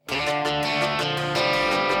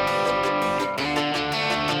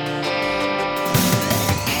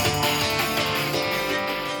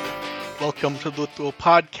welcome to the With the Will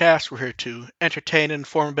podcast. We're here to entertain and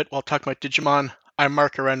inform a bit while talking about Digimon. I'm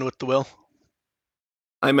Mark Around with the Will.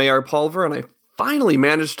 I'm AR Pulver, and I finally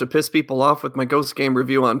managed to piss people off with my Ghost Game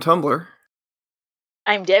review on Tumblr.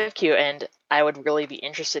 I'm DevQ, and I would really be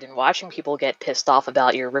interested in watching people get pissed off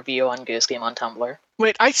about your review on Ghost Game on Tumblr.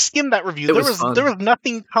 Wait, I skimmed that review. It was fun. There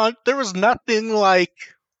was nothing like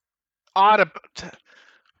odd about.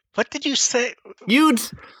 What did you say?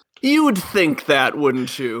 You'd think that,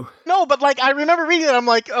 wouldn't you? No, but like I remember reading it. I'm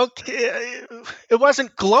like, okay, it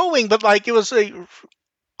wasn't glowing, but like it was a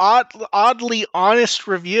oddly honest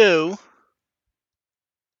review.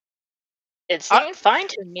 It seemed fine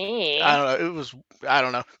to me. I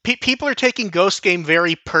don't know. People are taking Ghost Game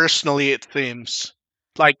very personally. It seems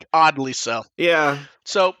like oddly so. Yeah.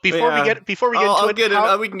 So before we get into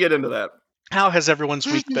it, we can get into that. How has everyone's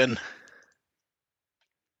week been?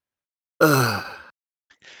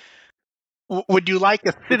 Would you like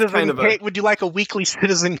a Would you like a weekly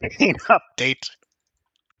Citizen Kane update?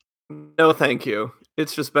 No, thank you.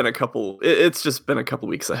 It's just been a couple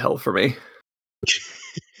weeks of hell for me.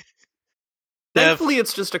 Thankfully,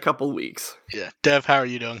 it's just a couple weeks. Yeah, Dev, how are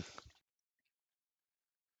you doing?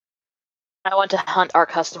 I want to hunt our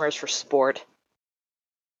customers for sport.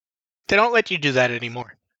 They don't let you do that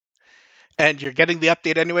anymore. And you're getting the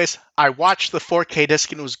update anyways. I watched the 4K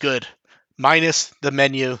disc and it was good, minus the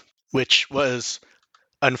menu, which was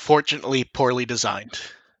unfortunately poorly designed.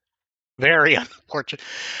 Very unfortunate.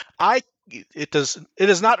 It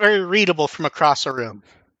is not very readable from across a room.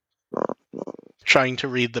 Trying to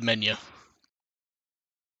read the menu.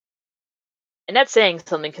 And that's saying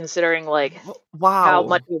something, considering how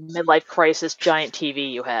much of a midlife crisis giant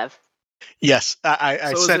TV you have. Yes,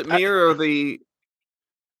 is it me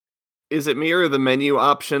or the menu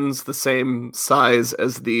options the same size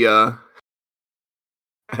as the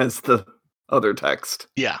other text?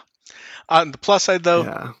 Yeah. On the plus side,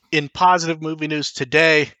 though, in positive movie news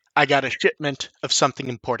today, I got a shipment of something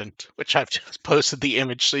important, which I've just posted the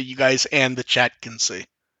image so you guys and the chat can see.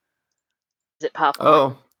 Is it popcorn?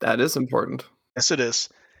 Oh, that is important. Yes, it is.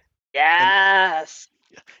 Yes.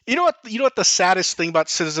 And you know what the saddest thing about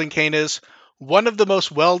Citizen Kane is? One of the most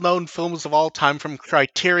well-known films of all time from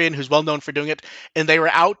Criterion, who's well-known for doing it, and they were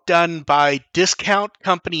outdone by discount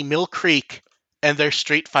company Mill Creek and their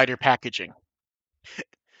Street Fighter packaging.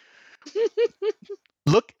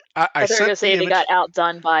 Look, I thought you were going to say they got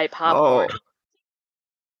outdone by popcorn. Oh.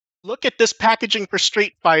 Look at this packaging for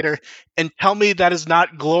Street Fighter and tell me that is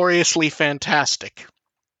not gloriously fantastic.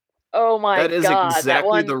 Oh my god! That is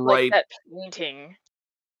exactly the right that painting.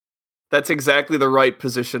 That's exactly the right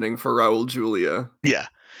positioning for Raul Julia. Yeah.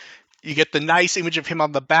 You get the nice image of him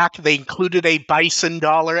on the back. They included a bison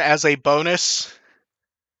dollar as a bonus.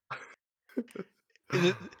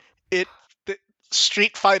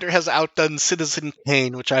 Street Fighter has outdone Citizen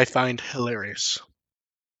Kane, which I find hilarious.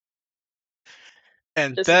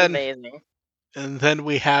 This is amazing. And then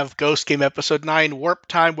we have Ghost Game Episode 9, Warp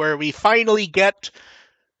Time, where we finally get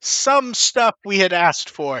some stuff we had asked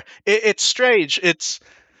for. It's strange.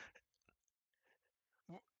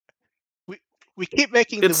 We keep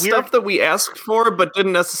making it's stuff that we asked for but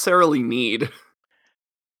didn't necessarily need.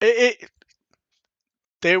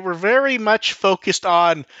 They were very much focused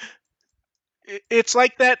on. It's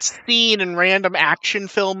like that scene in random action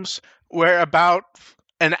films where about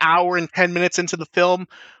an hour and 10 minutes into the film,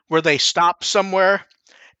 where they stop somewhere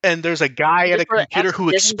and there's a guy at a computer who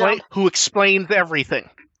explains everything.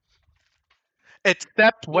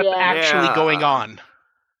 Except what's actually going on.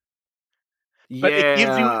 But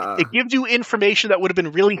it gives you information that would have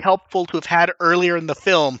been really helpful to have had earlier in the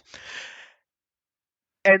film.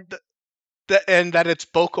 And that it's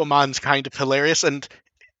Bokomon's kind of hilarious and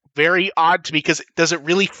very odd to me, because does it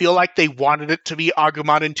really feel like they wanted it to be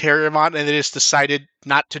Agumon and Terriermon and they just decided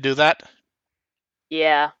not to do that?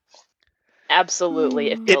 Yeah.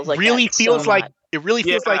 Absolutely. It feels like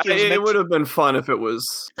it would have been fun if it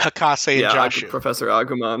was Hakase and Joshu. Professor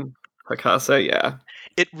Agumon. Hakase, yeah.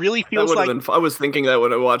 It really feels like I was thinking that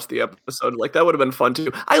when I watched the episode, like that would have been fun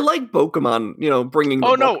too. I like Bokomon, bringing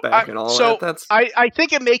the book back and all that. I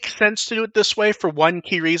think it makes sense to do it this way for one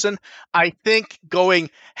key reason. I think going,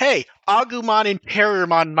 hey, Agumon and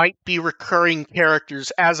Terriermon might be recurring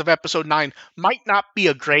characters as of episode 9 might not be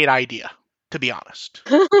a great idea, to be honest.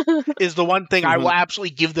 Is the one thing I will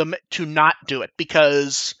absolutely give them to not do it,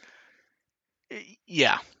 because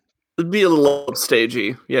yeah. It'd be a little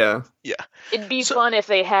upstagey, yeah. Yeah. It'd be fun if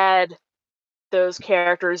they had those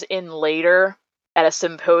characters in later at a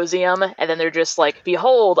symposium, and then they're just like,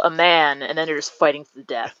 behold, a man, and then they're just fighting to the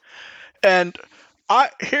death. And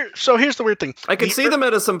Here's the weird thing. I could see them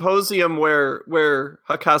at a symposium where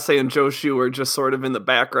Hakase and Joshu are just sort of in the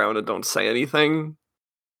background and don't say anything.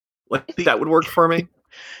 Like, that would work for me.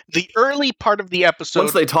 The early part of the episode...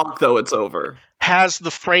 Once they talk, though, it's over. ...has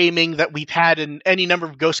the framing that we've had in any number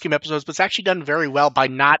of Ghost Game episodes, but it's actually done very well by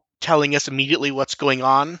not telling us immediately what's going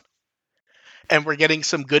on. And we're getting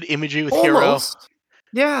some good imagery with Almost.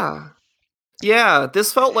 Hiro. Yeah,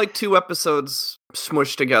 this felt like 2 episodes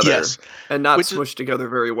smushed together. Yes. And not smushed together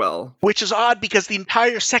very well. Which is odd, because the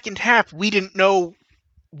entire second half, we didn't know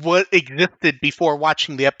what existed before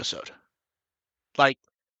watching the episode. Like,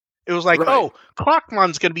 it was like, right. Oh,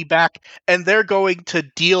 Clockmon's going to be back, and they're going to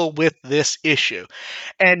deal with this issue.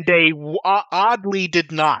 And they oddly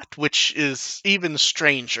did not, which is even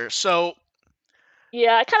stranger. So...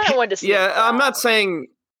 Yeah, I kind of wanted to see... Yeah, I'm not saying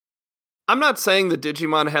the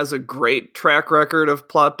Digimon has a great track record of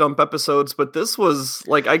plot dump episodes, but this was,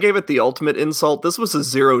 like, I gave it the ultimate insult. This was a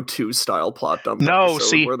 0-2 style plot dump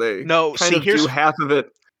episode where they do half of it.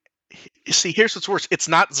 See, here's what's worse. It's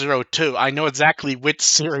not 0-2. I know exactly which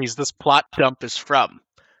series this plot dump is from.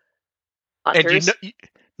 Hunters? And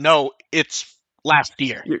no, it's last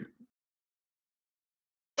year.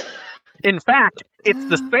 In fact, it's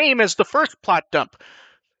the same as the first plot dump.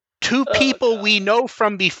 2 people we know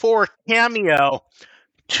from before cameo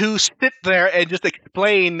to sit there and just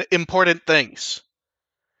explain important things.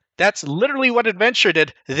 That's literally what Adventure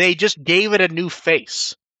did. They just gave it a new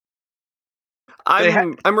face.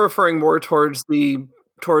 I'm referring more towards the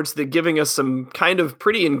giving us some kind of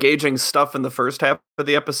pretty engaging stuff in the first half of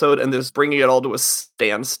the episode, and just bringing it all to a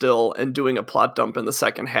standstill and doing a plot dump in the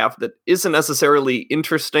second half that isn't necessarily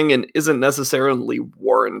interesting and isn't necessarily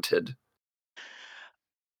warranted.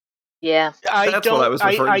 Yeah, that's what I was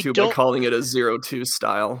referring to by calling it a 0-2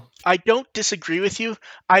 style. I don't disagree with you.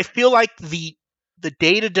 I feel like the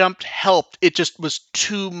data dump helped. It just was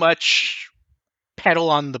too much pedal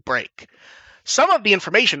on the brake. Some of the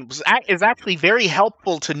information is actually very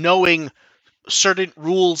helpful to knowing certain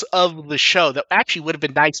rules of the show that actually would have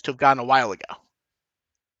been nice to have gotten a while ago.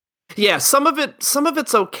 Yeah, some of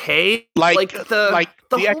it's okay. Like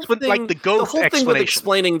the ghost whole explanation. Thing with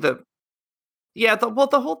explaining the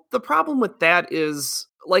problem with that is,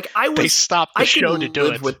 like, they stopped the show to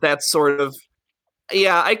do it with that sort of.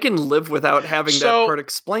 Yeah, I can live without having that part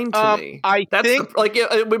explained to me.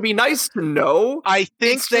 It would be nice to know. I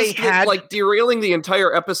think they had derailing the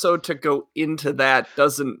entire episode to go into that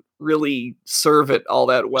doesn't really serve it all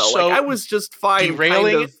that well. So I was just fine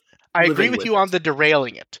derailing it. I agree with you on the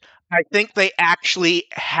derailing it. I think they actually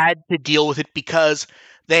had to deal with it because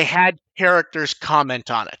they had characters comment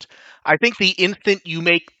on it. I think the instant you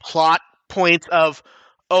make plot points of,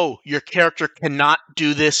 oh, your character cannot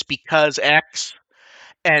do this because X,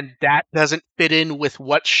 and that doesn't fit in with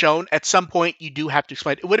what's shown, at some point you do have to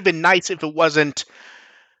explain. It would have been nice if it wasn't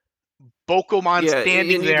Bokomon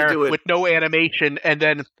standing there with no animation and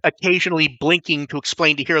then occasionally blinking to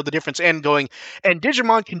explain to Hiro the difference and going, and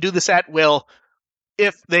Digimon can do this at will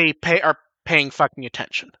if they are paying fucking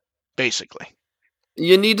attention, basically.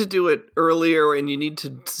 You need to do it earlier, and you need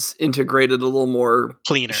to integrate it a little more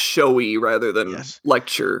cleaner, showy rather than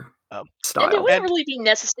lecture style. And it wouldn't really be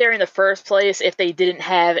necessary in the first place if they didn't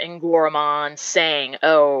have Angoramon saying,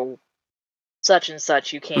 "Oh, such and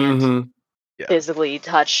such, you can't physically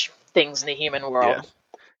touch things in the human world."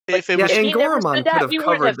 Yeah. If Angoramon could have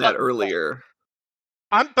covered that earlier.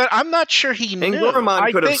 But I'm not sure he knew.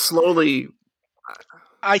 Angoramon could have slowly.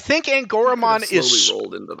 I think Angoramon is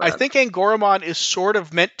sort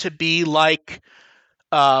of meant to be like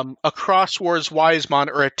a Crossword's Wisemon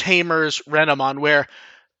or a Tamer's Renamon, where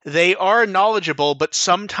they are knowledgeable, but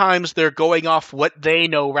sometimes they're going off what they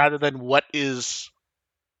know rather than what is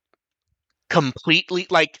completely...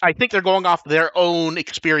 I think they're going off their own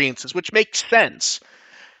experiences, which makes sense.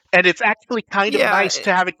 And it's actually kind of nice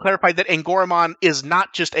to have it clarified that Angoramon is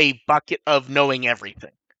not just a bucket of knowing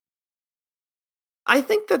everything. I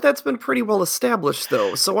think that's been pretty well established,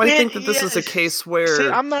 though. So I think that this is a case where... See,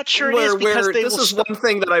 I'm not sure it is, because this is one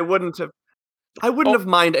thing that I wouldn't have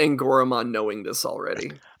minded Angoramon knowing this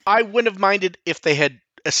already. I wouldn't have minded if they had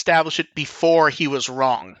established it before he was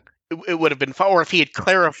wrong. It would have been fine. Or if he had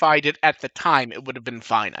clarified it at the time, it would have been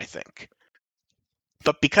fine, I think.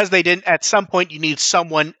 But because they didn't, at some point you need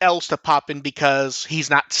someone else to pop in because he's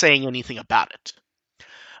not saying anything about it.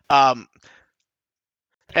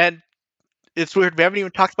 And it's weird. We haven't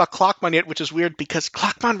even talked about Clockmon yet, which is weird because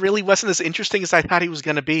Clockmon really wasn't as interesting as I thought he was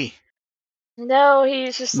going to be. No,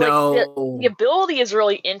 he's just the ability is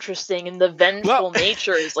really interesting, and the vengeful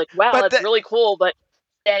nature is like, wow, that's really cool, but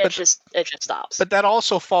And it just stops. But that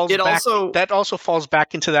also falls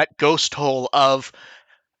back into that ghost hole of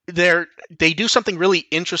they do something really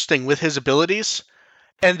interesting with his abilities,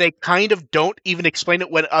 and they kind of don't even explain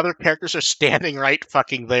it when other characters are standing right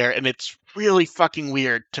fucking there, and it's really fucking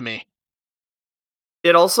weird to me.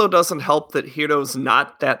 It also doesn't help that Hiro's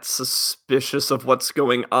not that suspicious of what's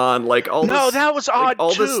going on. Like that was odd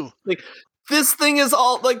too. This thing is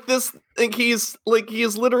all like this. Like he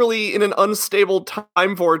is literally in an unstable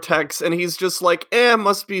time vortex, and he's just like,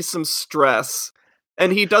 must be some stress.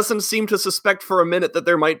 And he doesn't seem to suspect for a minute that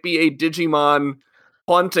there might be a Digimon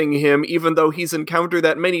haunting him, even though he's encountered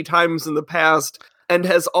that many times in the past and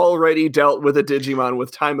has already dealt with a Digimon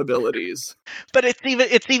with time abilities. But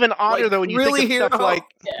it's even odder though when you think of stuff like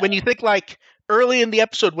when you think like early in the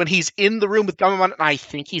episode when he's in the room with Gamamon, and I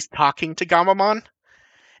think he's talking to Gamamon,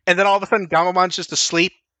 and then all of a sudden Gamamon's just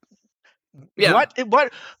asleep. Yeah.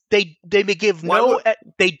 What they give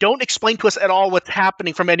they don't explain to us at all what's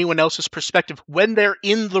happening from anyone else's perspective when they're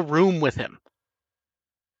in the room with him.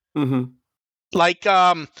 Mm-hmm. Like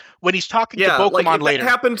when he's talking to Bokomon later.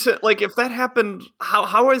 If that happened,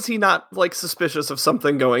 how is he not like suspicious of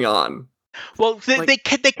something going on? Well, they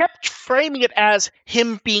kept framing it as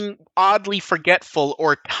him being oddly forgetful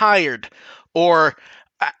or tired, or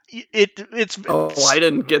it's. Oh, I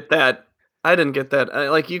didn't get that.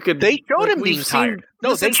 You could. They showed him being tired.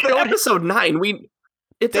 No, they showed episode 9.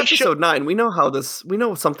 It's episode 9. We know we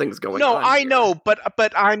know something's going on. No, I know, but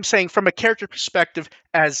I'm saying from a character perspective,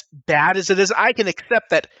 as bad as it is, I can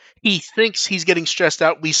accept that he thinks he's getting stressed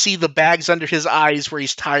out. We see the bags under his eyes where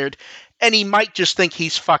he's tired, and he might just think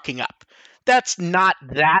he's fucking up. That's not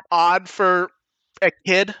that odd for a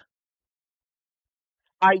kid.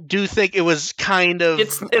 I do think it was kind of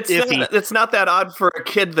iffy. It's not that odd for a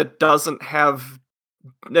kid that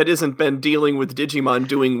isn't been dealing with Digimon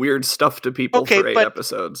doing weird stuff to people for 8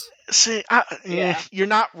 episodes. See, you're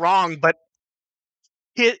not wrong, but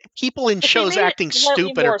people in shows acting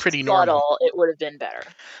stupid are pretty normal. It would have been better.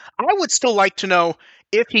 I would still like to know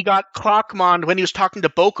if he got Clockmon when he was talking to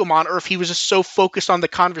Bokomon, or if he was just so focused on the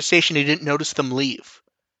conversation he didn't notice them leave.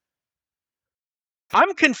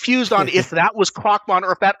 I'm confused on if that was Clockmon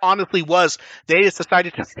or if that honestly was they just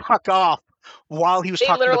decided to fuck off while he was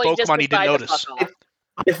talking to Bokomon he didn't notice.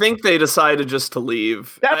 I think they decided just to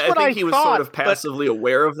leave. That's what I think he was sort of passively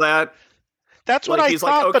aware of that. That's what I he's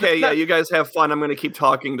thought. Like, okay, you guys have fun. I'm going to keep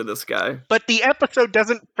talking to this guy. But the episode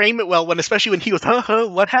doesn't frame it well, especially when he goes,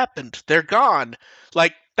 what happened? They're gone.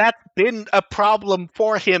 Like, that's been a problem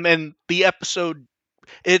for him, and the episode,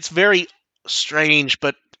 it's very strange,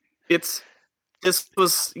 but... This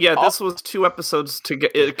was 2 episodes to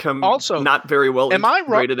get it not very well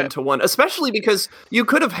integrated into one, especially because you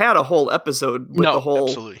could have had a whole episode with the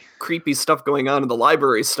whole creepy stuff going on in the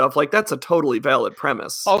library stuff. Like, that's a totally valid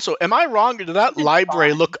premise. Also, am I wrong, or did that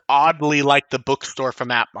library look oddly like the bookstore from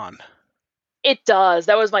Appmon? It does.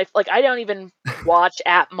 That was I don't even watch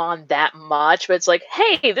Appmon that much, but it's like,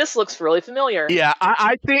 hey, this looks really familiar. Yeah,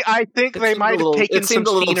 I think they might have taken some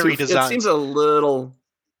scenery designs. It seems a little...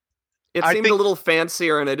 It seemed a little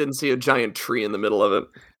fancier, and I didn't see a giant tree in the middle of it.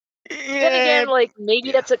 Then again,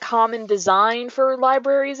 maybe that's a common design for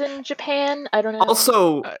libraries in Japan. I don't know.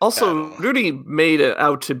 Also, Ruri made it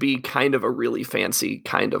out to be kind of a really fancy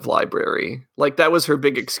kind of library. Like, that was her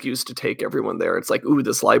big excuse to take everyone there. It's like, ooh,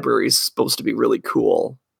 this library is supposed to be really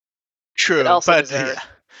cool. True, but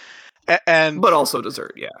also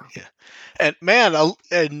dessert, yeah. And man,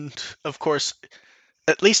 and of course,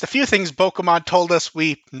 at least a few things Bokomon told us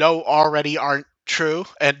we know already aren't true,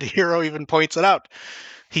 and Hiro even points it out.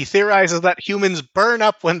 He theorizes that humans burn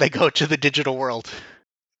up when they go to the digital world.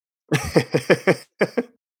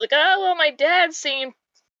 My dad seemed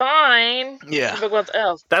fine. Yeah.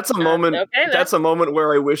 That's a moment. Okay, that's a moment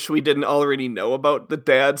where I wish we didn't already know about the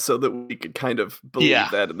dad, so that we could kind of believe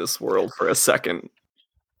that in this world for a second,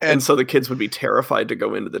 and so the kids would be terrified to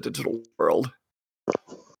go into the digital world.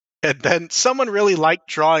 And then someone really liked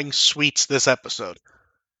drawing sweets this episode.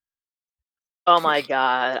 Oh my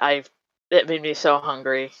god, it made me so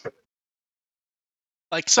hungry.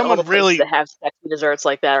 Like someone really that have sexy desserts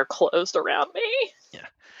like that are closed around me. Yeah.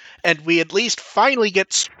 And we at least finally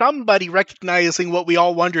get somebody recognizing what we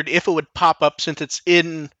all wondered if it would pop up since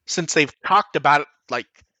they've talked about it like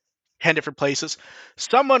 10 different places.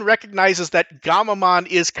 Someone recognizes that Gamamon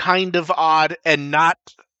is kind of odd and not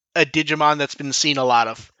a Digimon that's been seen a lot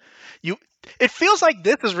of. It feels like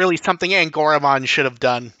this is really something Angoramon should have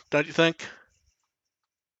done, don't you think?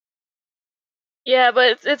 Yeah,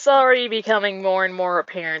 but it's already becoming more and more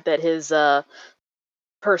apparent that his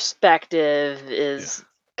perspective is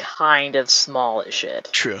kind of small as shit.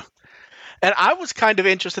 True. And I was kind of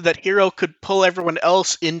interested that Hiro could pull everyone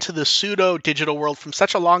else into the pseudo-digital world from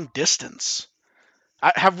such a long distance.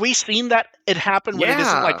 Have we seen that it happen when it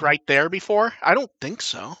isn't like right there before? I don't think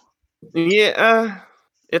so. Yeah,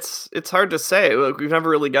 it's hard to say. Look, we've never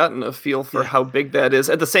really gotten a feel for how big that is.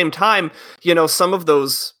 At the same time, some of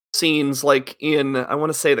those scenes, like in, I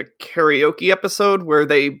want to say, the karaoke episode where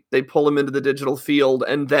they pull him into the digital field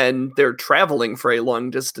and then they're traveling for a long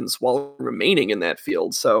distance while remaining in that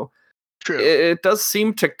field. So true, it does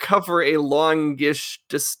seem to cover a longish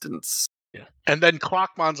distance. Yeah. And then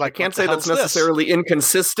Clockmon's like, I can't say that's necessarily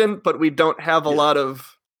inconsistent, but we don't have a lot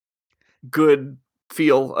of a good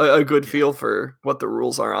feel for what the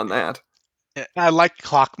rules are on that. I like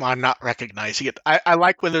Clockmon not recognizing it. I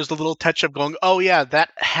like when there's a little touch of going, oh yeah,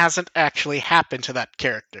 that hasn't actually happened to that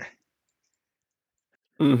character.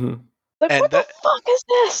 Mm-hmm. Like, what the fuck is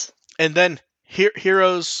this? And then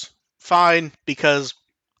Hiro's fine because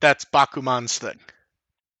that's Bakuman's thing.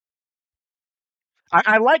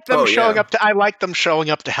 I like them showing up to. I like them showing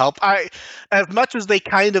up to help. As much as they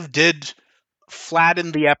kind of did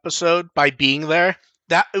flatten the episode by being there,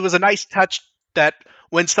 that it was a nice touch that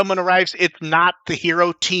when someone arrives, it's not the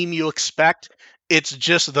hero team you expect. It's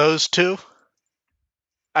just those two.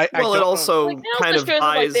 It also kind of shows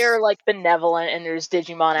like they're like benevolent, and there's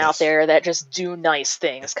Digimon out there that just do nice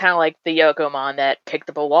things, kind of like the Yokomon that picked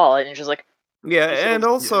up a wallet and just like. Yeah, and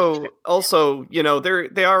also,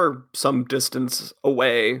 they are some distance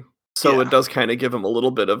away, so it does kind of give them a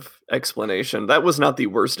little bit of explanation. That was not the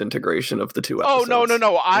worst integration of the two episodes. Oh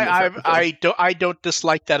no! I don't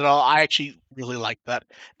dislike that at all. I actually really like that.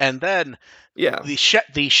 And then the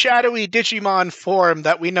shadowy Digimon form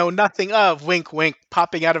that we know nothing of, wink wink,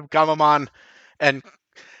 popping out of Gamamon, and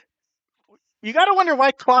you gotta wonder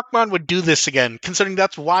why Clockmon would do this again, considering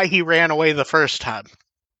that's why he ran away the first time.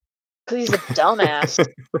 Because he's a dumbass.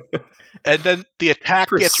 And then the attack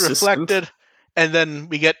gets reflected, and then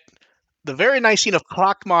we get the very nice scene of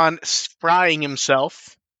Clockmon frying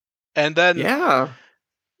himself, and then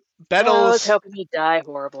Bettles. I was hoping he'd die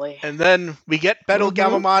horribly. And then we get Battle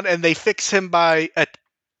Gamamon, and they fix him by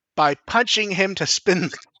punching him to spin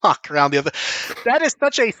the clock around the other. That is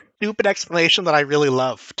such a stupid explanation that I really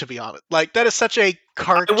love, to be honest. Like, that is such a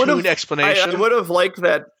cartoon explanation. I would have liked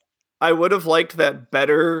that. I would have liked that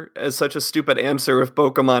better as such a stupid answer if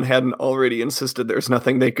Bokomon hadn't already insisted there's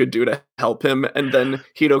nothing they could do to help him, and then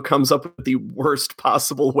Hito comes up with the worst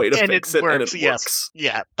possible way to fix it, and it works.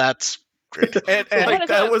 Yeah, that's great.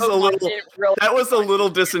 That was a little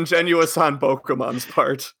disingenuous on Bokomon's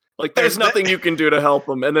part. Like, there's nothing you can do to help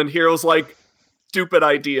him, and then Hiro's like, stupid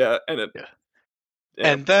idea, and it. Yeah.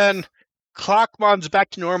 And then Clockmon's back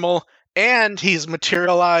to normal, and he's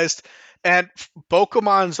materialized. And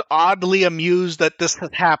Bokomon's oddly amused that this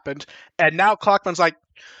has happened. And now Clockmon's like,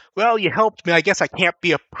 well, you helped me. I guess I can't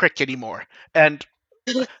be a prick anymore. And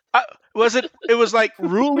it was like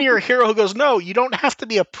Ruli or Hiro who goes, no, you don't have to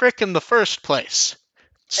be a prick in the first place.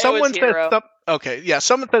 Someone says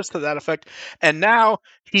someone says to that effect. And now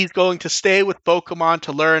he's going to stay with Bokomon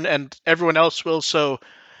to learn, and everyone else will. So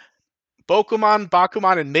Bokomon,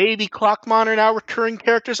 Bakumon, and maybe Clockmon are now recurring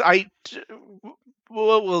characters.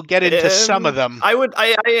 We'll get into some of them. I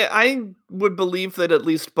would believe that at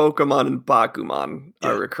least Bokomon and Bakumon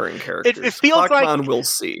are recurring characters. It feels Clockmon we'll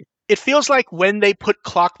see. It feels like when they put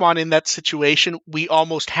Clockmon in that situation, we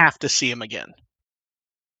almost have to see him again.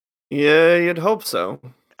 Yeah, you'd hope so.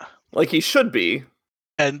 Like he should be.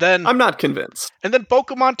 And then I'm not convinced. And then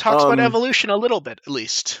Bokomon talks about evolution a little bit, at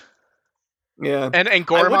least. Yeah. And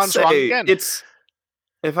Goramon's wrong again.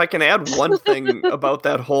 If I can add one thing about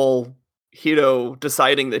that whole Hito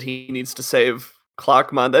deciding that he needs to save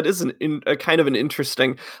Clockmon, that is a kind of an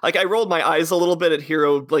interesting. Like, I rolled my eyes a little bit at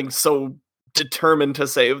Hiro, like, so determined to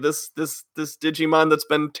save this Digimon that's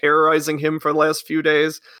been terrorizing him for the last few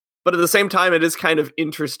days. But at the same time, it is kind of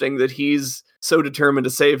interesting that he's so determined to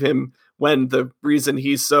save him when the reason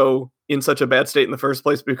he's so in such a bad state in the first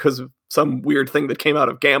place because of some weird thing that came out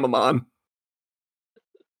of Gamamon.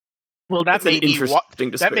 Well, that may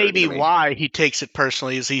be why he takes it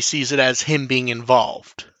personally, is he sees it as him being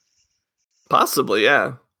involved. Possibly,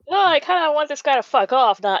 yeah. No, I kind of want this guy to fuck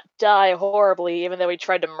off, not die horribly, even though he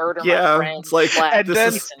tried to murder my friend. It's like,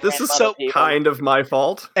 this is so kind of my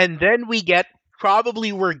fault. And then we get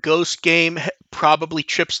probably where Ghost Game probably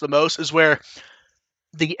trips the most, is where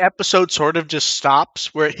the episode sort of just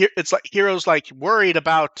stops, where it's like Hiro's like worried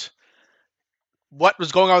about what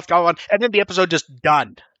was going on with Gamamon, and then the episode just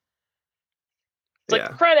done. It's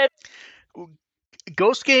like credit.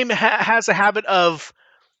 Ghost Game has a habit of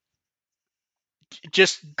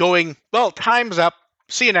just going, well, time's up.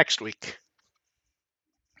 See you next week.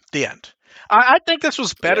 The end. I think this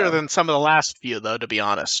was better than some of the last few, though. To be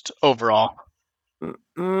honest, overall,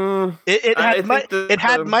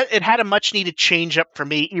 it had a much needed change up for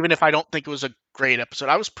me, even if I don't think it was a great episode.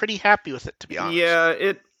 I was pretty happy with it, to be honest. Yeah,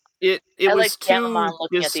 it I was like too Bokomon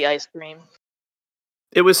looking at the ice cream.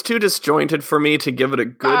 It was too disjointed for me to give it a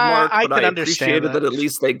good mark, but I appreciated that at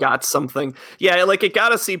least they got something. Yeah, like it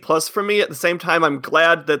got a C+ for me. At the same time, I'm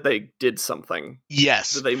glad that they did something.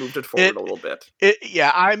 Yes, that they moved it forward a little bit.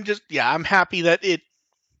 I'm happy that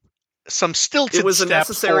some stilted. It was a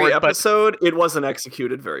necessary forward, episode. It wasn't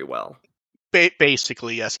executed very well.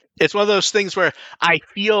 Basically, yes. It's one of those things where I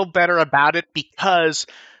feel better about it because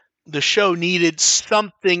the show needed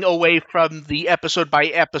something away from the episode by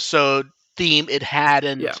episode theme it had,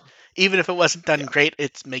 and even if it wasn't done great,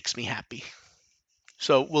 it makes me happy.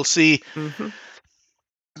 So we'll see. Mm-hmm.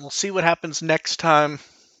 We'll see what happens next time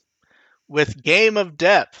with Game of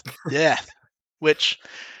Death, which,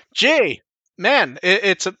 gee, man,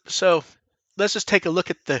 so. Let's just take a look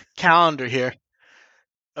at the calendar here.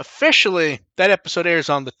 Officially, that episode airs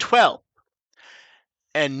on the 12th,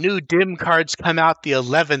 and new dim cards come out the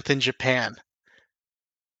 11th in Japan.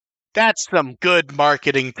 That's some good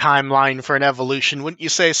marketing timeline for an evolution, wouldn't you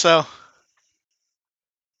say so?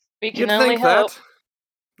 We can only hope.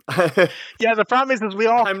 Yeah, the problem is we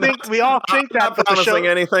all think that. I'm not promising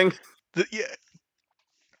anything.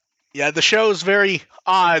 The show's very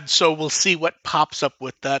odd, so we'll see what pops up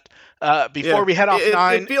with that. Before we head off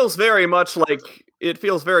 9, it feels very much like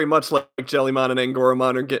Jellymon and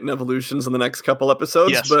Angoramon are getting evolutions in the next couple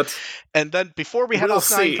episodes. Yes. But and then before we head off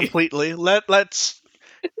 9 completely, let's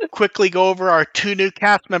quickly go over our 2 new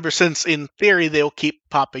cast members, since in theory they'll keep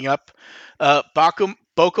popping up.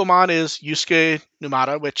 Bokomon is Yusuke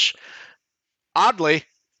Numata, which oddly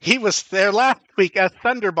he was there last week as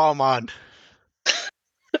Thunderballmon.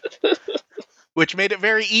 Which made it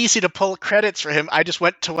very easy to pull credits for him. I just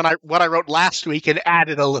went to what I wrote last week and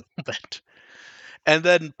added a little bit. And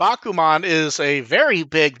then Bokomon is a very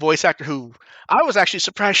big voice actor who I was actually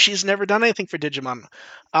surprised she's never done anything for Digimon.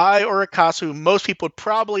 Ai Orikazu, most people would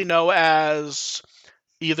probably know as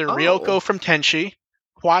either Ryoko from Tenchi,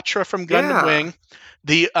 Quattro from Gundam Wing,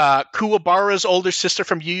 the Kuwabara's older sister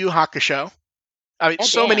from Yu Yu Hakusho. I mean,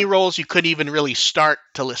 many roles you couldn't even really start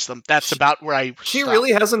to list them. That's about where I stopped. She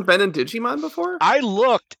really hasn't been in Digimon before? I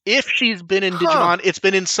looked. If she's been in Digimon, it's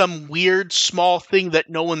been in some weird small thing that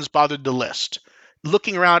no one's bothered to list.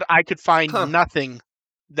 Looking around, I could find nothing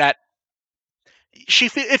that...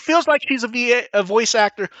 It feels like she's a voice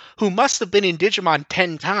actor who must have been in Digimon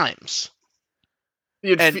 10 times.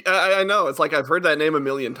 I know. It's like I've heard that name a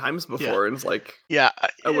million times before, and it's like...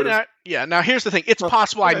 Now, here's the thing. It's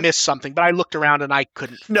possible I missed something, but I looked around and I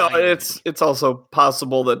couldn't find anything. It's also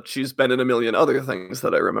possible that she's been in a million other things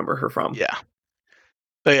that I remember her from. Yeah.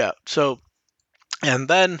 But so... And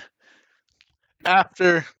then,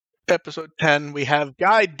 after episode 10, we have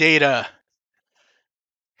guide data.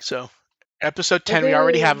 So, episode 10 we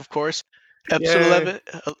already have, of course.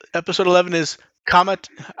 Episode 11 is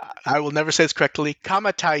I will never say this correctly.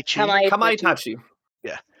 Kamaitachi.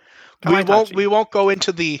 Yeah. We won't go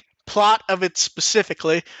into the plot of it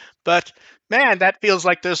specifically, but man, that feels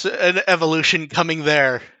like there's an evolution coming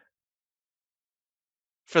there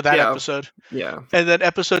for that episode. Yeah. And then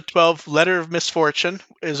episode 12, Letter of Misfortune,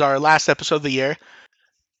 is our last episode of the year.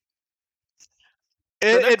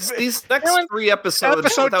 These next 3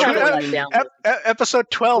 episodes... Episode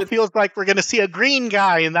 12 feels like we're going to see a green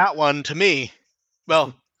guy in that one to me.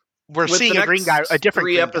 Well, we're seeing a green guy, a different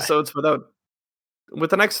 3 episodes guy.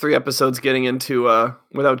 With the next 3 episodes getting into,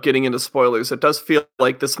 without getting into spoilers, it does feel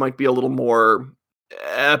like this might be a little more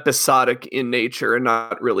episodic in nature and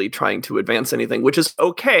not really trying to advance anything, which is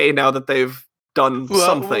okay now that they've done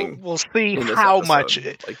something. We'll see how much.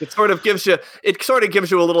 It sort of gives you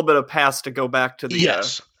a little bit of pass to go back to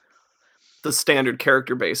the standard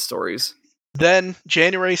character-based stories. Then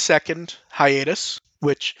January 2nd, hiatus,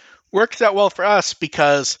 which works out well for us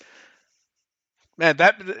because, man,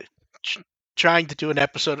 trying to do an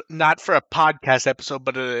episode, not for a podcast episode,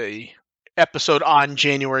 but a episode on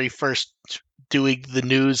January 1st, doing the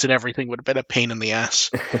news and everything would have been a pain in the ass.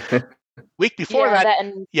 Week before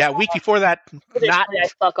week before that, not I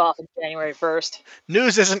fuck off on January 1st.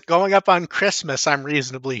 News isn't going up on Christmas, I'm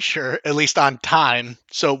reasonably sure, at least on time,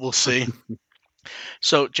 so we'll see.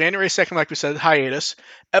 So January 2nd, like we said, hiatus.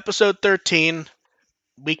 Episode 13,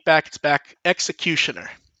 week back, it's back, Executioner.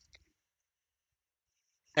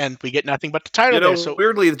 And we get nothing but the title there. So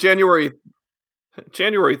weirdly, January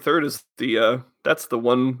 3rd is that's the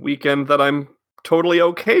one weekend that I'm totally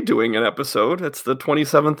okay doing an episode. It's the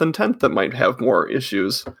 27th and 10th that might have more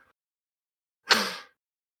issues.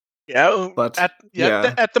 But at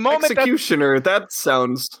the moment, Executioner, that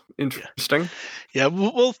sounds interesting. Yeah,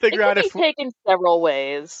 we'll figure out if it could be taken several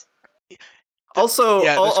ways. Also,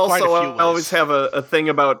 I always have a thing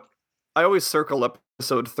about. I always circle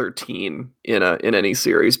episode 13 in any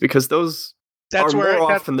series because those are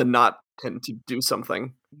more often than not tend to do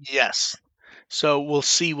something. Yes. So we'll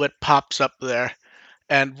see what pops up there,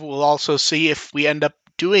 and we'll also see if we end up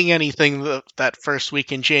doing anything that first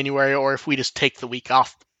week in January, or if we just take the week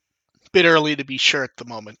off a bit early to be sure at the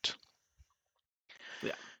moment.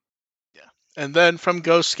 Yeah. And then from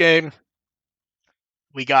Ghost Game,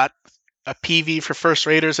 we got a PV for First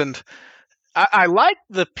Raiders, and I like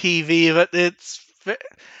the PV, but it's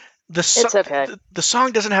okay. The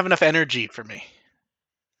song doesn't have enough energy for me.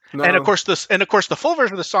 No. And of course the full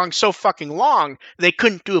version of the song is so fucking long they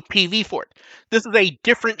couldn't do a PV for it. This is a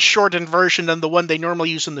different shortened version than the one they normally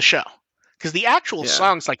use in the show, because the actual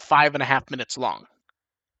song's like 5.5 minutes long.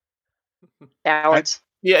 Hours.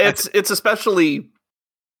 It's especially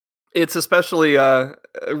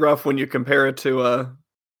rough when you compare it to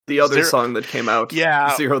the other song that came out.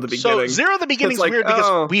 Yeah, Zero the Beginning. So Zero the Beginning is weird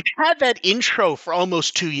because we've had that intro for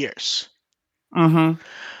almost 2 years. Mm-hmm.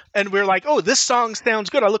 And we're like, oh, this song sounds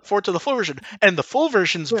good. I look forward to the full version. And the full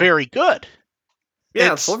version's very good. Yeah,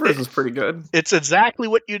 the full version's pretty good. It's exactly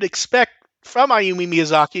what you'd expect from Ayumi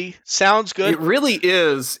Miyazaki. Sounds good. It really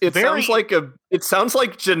is. It sounds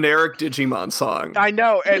like generic Digimon song. I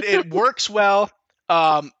know, and it works well.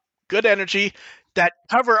 Good energy. That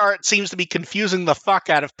cover art seems to be confusing the fuck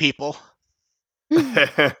out of people.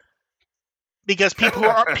 Because people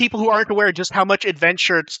who aren't aware just how much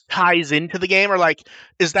adventure ties into the game are like,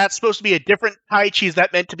 is that supposed to be a different Taichi? Is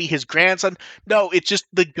that meant to be his grandson? No, it's just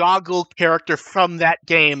the goggle character from that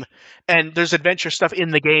game, and there's adventure stuff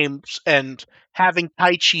in the games, and having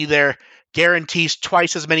Taichi there guarantees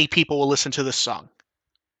twice as many people will listen to this song.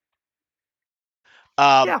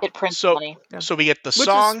 It prints money. So we get the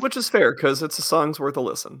song. Which is fair, because it's a song's worth a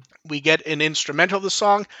listen. We get an instrumental of the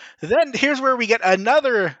song. Then here's where we get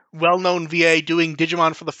another well-known VA doing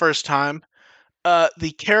Digimon for the first time.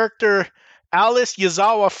 The character Alice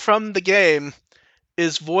Yazawa from the game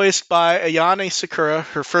is voiced by Ayane Sakura,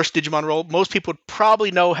 her first Digimon role. Most people would probably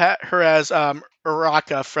know her as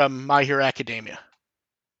Uraka from My Hero Academia.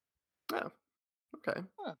 Oh, okay.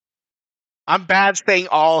 Huh. I'm bad saying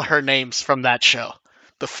all her names from that show.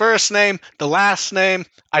 The first name, the last name,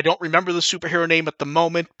 I don't remember the superhero name at the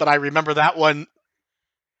moment, but I remember that one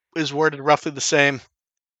is worded roughly the same.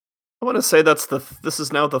 I want to say this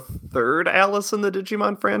is now the third Alice in the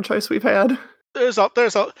Digimon franchise we've had.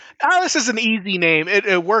 Alice is an easy name.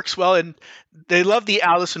 It works well, and they love the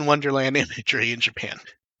Alice in Wonderland imagery in Japan.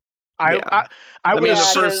 The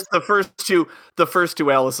first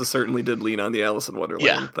two Alices certainly did lean on the Alice in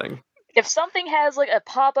Wonderland thing. If something has like a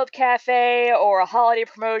pop-up cafe or a holiday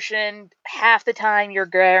promotion, half the time you're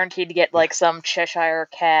guaranteed to get like some Cheshire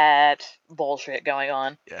Cat bullshit going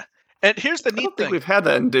on. Yeah. And here's the neat thing. I don't think we've had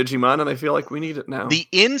that in Digimon, and I feel like we need it now. The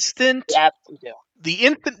instant we do. The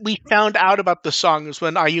instant we found out about the song was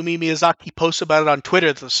when Ayumi Miyazaki posted about it on Twitter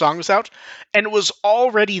that the song was out, and it was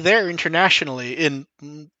already there internationally in,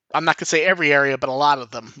 I'm not going to say every area, but a lot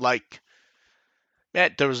of them. Like,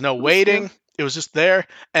 man, there was no waiting. It was just there.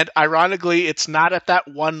 And ironically, it's not at that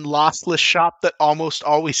one lossless shop that almost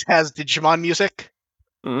always has Digimon music.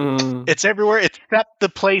 It's everywhere except the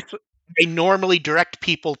place they normally direct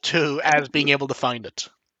people to as being able to find it.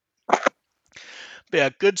 Yeah,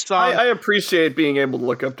 good song. I appreciate being able to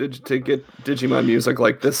look up to get Digimon music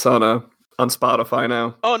like this on Spotify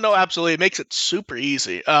now. Oh no, absolutely, it makes it super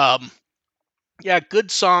easy. Yeah,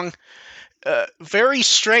 good song. Very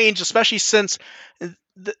strange, especially since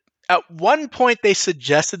at one point they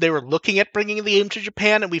suggested they were looking at bringing the game to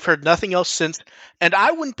Japan, and we've heard nothing else since. And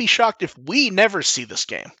I wouldn't be shocked if we never see this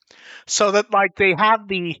game. So that like they have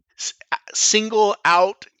the single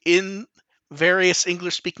out in various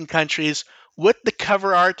English-speaking countries with the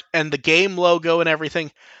cover art and the game logo and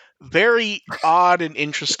everything. Very odd and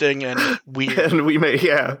interesting and weird. And we may,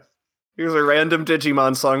 here's a random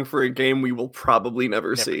Digimon song for a game we will probably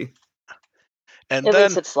never see. And at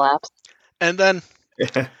least it slaps. And then,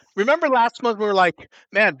 remember last month we were like,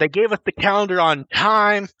 man, they gave us the calendar on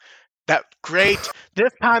time. That's great.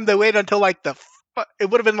 This time they waited until like it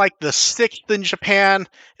would have been like the 6th in Japan.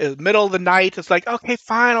 It was middle of the night. It's like, okay,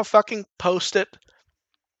 fine, I'll fucking post it.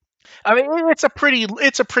 I mean, it's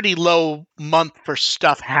a pretty low month for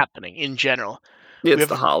stuff happening in general. It's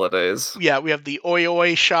the holidays. Yeah, we have the Oi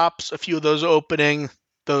Oi shops, a few of those opening,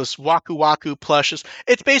 those Waku Waku plushes.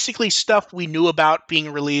 It's basically stuff we knew about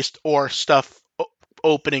being released or stuff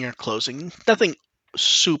opening or closing. Nothing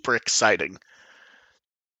super exciting.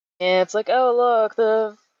 And it's like, oh look,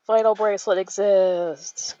 the final bracelet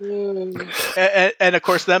exists. And of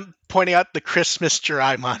course, them pointing out the Christmas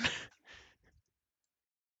Doraemon.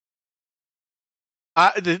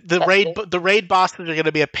 The raid bosses are going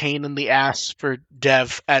to be a pain in the ass for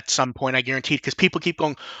Dev at some point, I guarantee, because people keep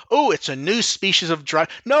going, oh, it's a new species of drug.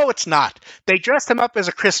 No, it's not. They dressed him up as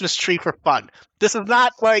a Christmas tree for fun. This is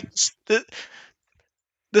not like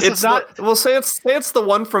is not. Well, say it's the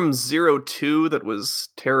one from 02 that was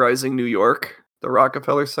terrorizing New York, the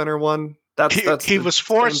Rockefeller Center one. He was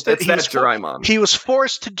forced. He was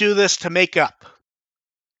forced to do this to make up.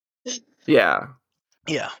 Yeah.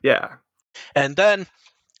 And then,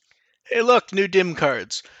 hey, look, new dim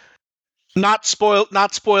cards. Not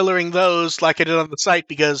spoilering those like I did on the site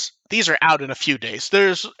because these are out in a few days.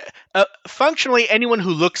 There's functionally anyone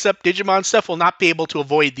who looks up Digimon stuff will not be able to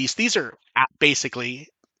avoid these. These are basically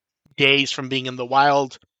days from being in the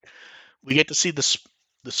wild. We get to see the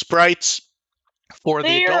sprites for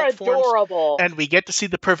the adult adorable. forms, and we get to see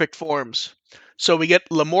the perfect forms. So we get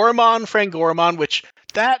Lemoromon, Frangoramon, which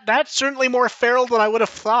that's certainly more feral than I would have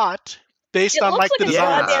thought based on like the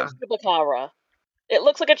design. It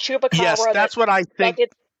looks like a chupacabra. Yes, that's what I think.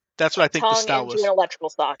 That's what I think the style was. Into an electrical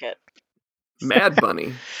socket. Mad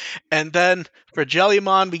Bunny. And then for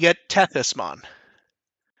Jellymon, we get Tethysmon.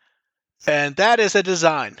 And that is a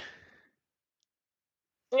design.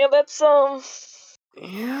 Yeah, that's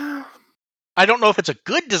Yeah. I don't know if it's a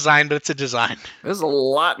good design, but it's a design. There's a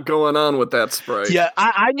lot going on with that sprite. Yeah,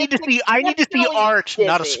 I need to see art,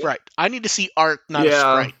 not a sprite. I need to see art, not a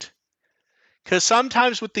sprite. Because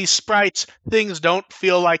sometimes with these sprites, things don't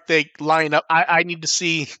feel like they line up. I need to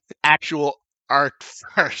see actual art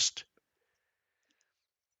first.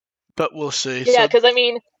 But we'll see. Yeah, because I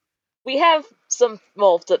mean, we have some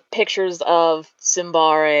pictures of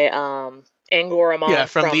Simbare, Angoramon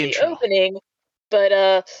from the opening,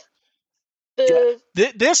 but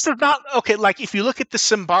this does not like if you look at the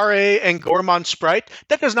Simbare and Goramon sprite,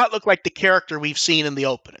 that does not look like the character we've seen in the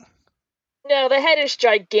opening. No, the head is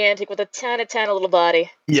gigantic with a tiny little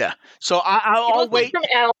body. Yeah, so I'll wait. From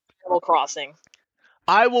Animal Crossing.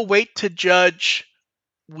 I will wait to judge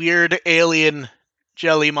weird alien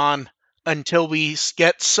Jellymon until we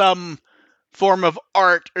get some form of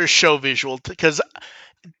art or show visual, because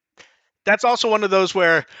that's also one of those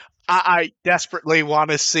where I desperately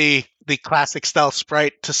want to see the classic style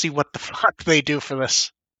sprite to see what the fuck they do for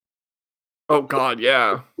this. Oh God,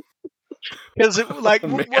 yeah. Because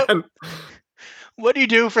what do you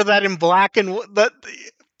do for that in black and that?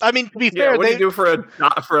 I mean, to be fair, what do you do for a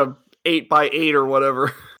 8x8 or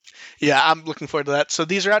whatever? Yeah, I'm looking forward to that. So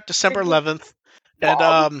these are out December 11th,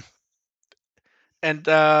 and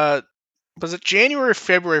was it January or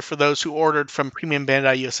February for those who ordered from Premium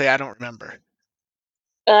Bandai USA? I don't remember.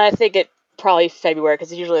 I think it probably February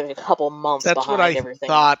because it's usually like a couple months behind everything. That's what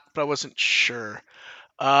I thought, but I wasn't sure.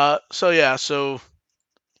 So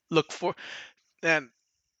look for and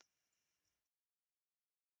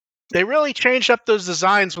they really changed up those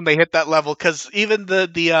designs when they hit that level, because even the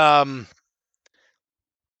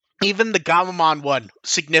Gamamon one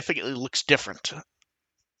significantly looks different.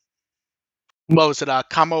 What was it?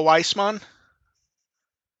 Kamo Weissmon?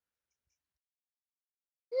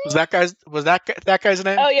 Was that guy's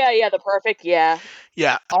name? Oh yeah, the perfect, yeah.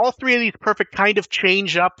 Yeah, all three of these perfect kind of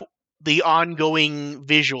change up the ongoing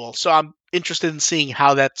visual, so I'm interested in seeing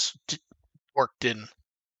how that's worked in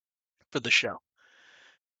for the show.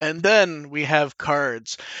 And then we have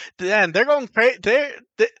cards. Then they're going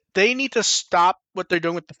they need to stop what they're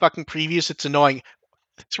doing with the fucking previews. It's annoying.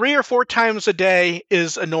 3 or 4 times a day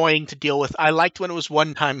is annoying to deal with. I liked when it was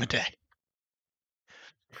 1 time a day.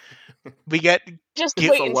 We get just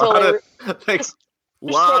wait until a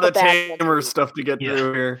lot of tamer stuff to get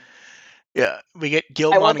through here. Yeah, we get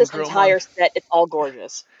Guilmon. I want this entire set. It's all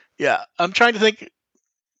gorgeous. Yeah, I'm trying to think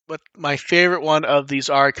what my favorite one of these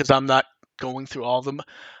are, because I'm not going through all of them.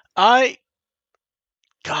 It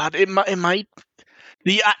might.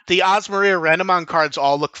 The Osmaria Renamon cards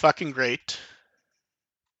all look fucking great.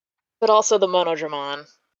 But also the Monodramon.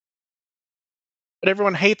 But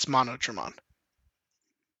everyone hates Monodramon.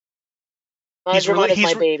 Monodramon is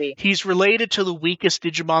my baby. He's related to the weakest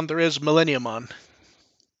Digimon there is, Millenniumon.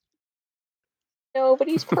 No, but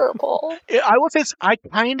he's purple. I will say I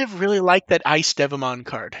kind of really like that Ice Devimon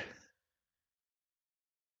card.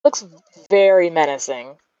 Looks very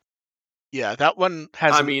menacing. Yeah, that one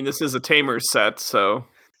has. I mean, this is a tamer set, so.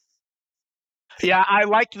 Yeah, I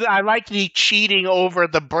like the cheating over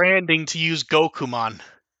the branding to use Gokumon.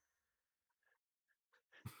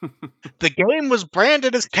 The game was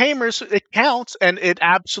branded as Tamers. It counts, and it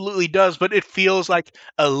absolutely does, but it feels like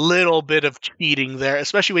a little bit of cheating there,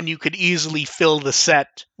 especially when you could easily fill the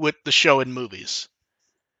set with the show and movies.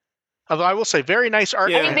 Although I will say, very nice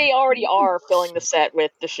art. I mean, they already are filling the set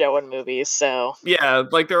with the show and movies, so... Yeah,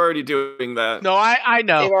 like they're already doing that. No, I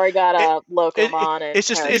know. They've already got Bokomon and it's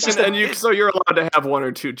just so you're allowed to have one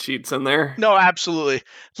or two cheats in there. No, absolutely.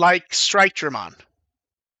 Like Strike-Dramon.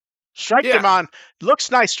 Strike-Dramon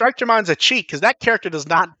looks nice. Strike-Dramon's a cheat, because that character does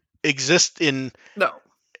not exist in... No.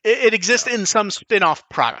 It exists in some spin-off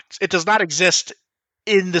products. It does not exist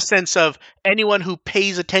in the sense of anyone who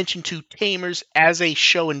pays attention to Tamers as a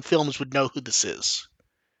show in films would know who this is.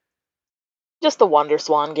 Just the Wonder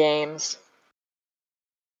Swan games.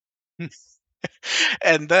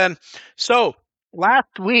 And then, so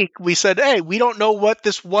last week we said, hey, we don't know what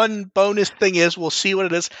this one bonus thing is. We'll see what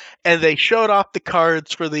it is. And they showed off the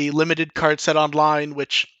cards for the limited card set online,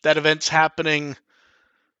 which that event's happening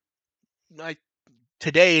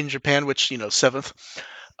today in Japan, which, 7th.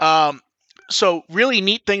 So really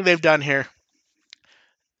neat thing they've done here.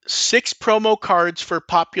 6 promo cards for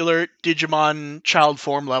popular Digimon child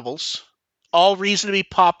form levels. All reasonably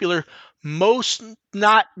popular. Most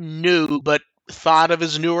not new, but thought of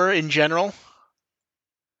as newer in general.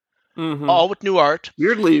 Mm-hmm. All with new art.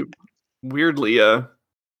 Weirdly, that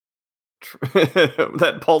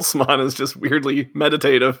Pulsemon is just weirdly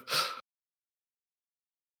meditative.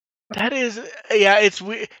 That is, yeah, it's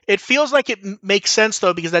weird. It feels like it makes sense,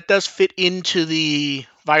 though, because that does fit into the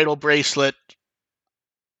Vital Bracelet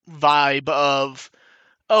vibe of,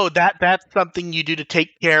 oh, that's something you do to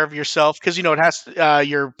take care of yourself, because, it has,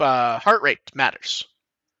 your heart rate matters.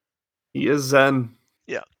 He is Zen.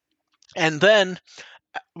 Yeah. And then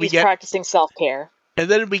He's practicing self-care. And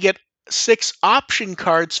then we get 6 option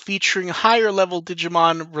cards featuring higher level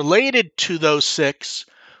Digimon related to those 6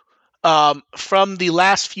 from the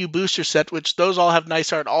last few booster set, which those all have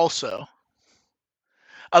nice art also.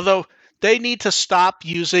 Although they need to stop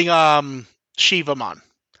using Shivamon.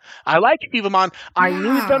 I like Shivamon. I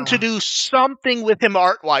need them to do something with him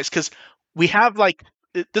art-wise, because we have,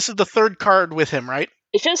 this is the 3rd card with him, right?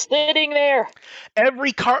 It's just sitting there.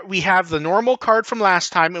 Every card, we have the normal card from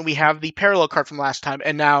last time, and we have the parallel card from last time,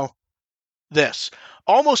 and now this.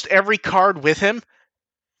 Almost every card with him,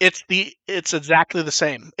 it's exactly the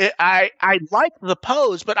same. I like the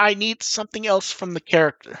pose, but I need something else from the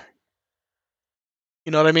character.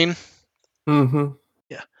 You know what I mean? Mm-hmm.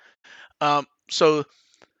 Yeah. So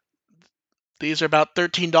these are about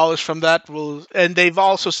 $13 from that. And they've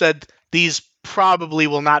also said these probably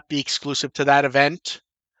will not be exclusive to that event.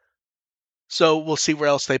 So we'll see where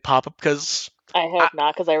else they pop up, because I hope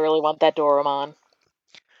not, because I really want that Doraemon.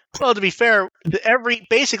 Well, to be fair,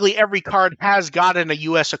 basically every card has gotten a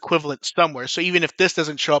US equivalent somewhere. So even if this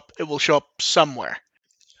doesn't show up, it will show up somewhere.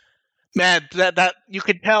 Man, that you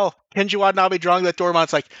could tell Kenji Watanabe drawing that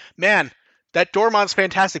Doraemon's like, man, that Doraemon's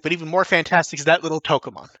fantastic, but even more fantastic is that little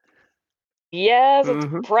Tokomon. Yes,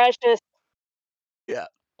 it's precious. Yeah.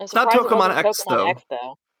 It's not Tokomon X, though.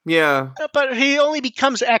 Yeah. But he only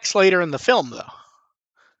becomes X later in the film, though.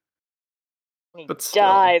 He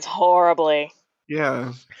dies horribly.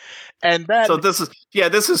 Yeah. And then... So this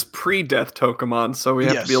is pre-death Tokomon, so we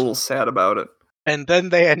have to be a little sad about it. And then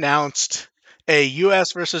they announced a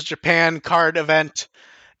US versus Japan card event,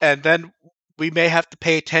 and then we may have to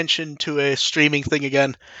pay attention to a streaming thing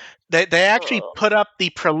again. They actually put up the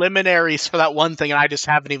preliminaries for that one thing, and I just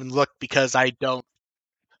haven't even looked because I don't.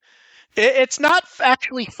 It's not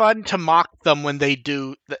actually fun to mock them when they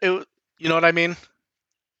do. You know what I mean?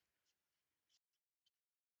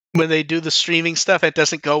 When they do the streaming stuff, it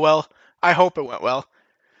doesn't go well. I hope it went well.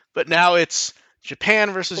 But now it's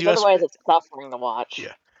Japan versus US. Otherwise, it's suffering to watch.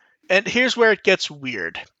 Yeah. And here's where it gets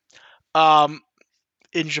weird.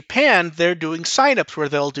 In Japan, they're doing signups where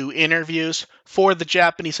they'll do interviews for the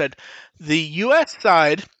Japanese side. The US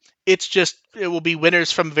side, it will be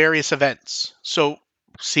winners from various events. So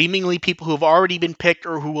seemingly people who have already been picked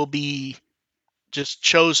or who will be just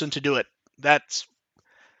chosen to do it. That's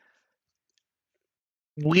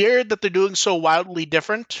weird that they're doing so wildly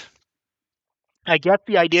different. I get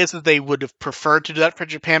the idea is that they would have preferred to do that for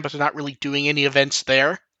Japan, but they're not really doing any events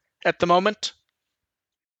there at the moment.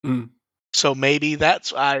 So maybe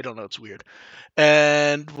I don't know, it's weird.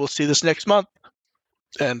 And we'll see this next month.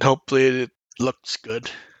 And hopefully it looks good.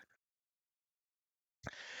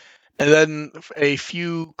 And then a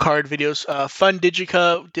few card videos. Fun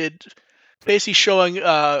Digica did basically showing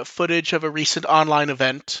footage of a recent online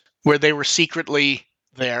event where they were secretly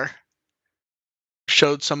there.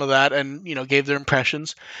 showed some of that and, gave their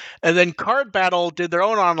impressions. And then Card Battle did their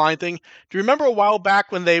own online thing. Do you remember a while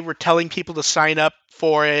back when they were telling people to sign up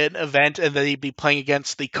for an event and they'd be playing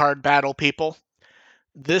against the Card Battle people?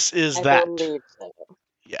 This is that. Believe so.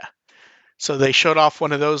 Yeah. So they showed off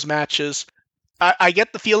one of those matches. I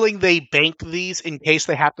get the feeling they bank these in case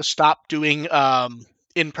they have to stop doing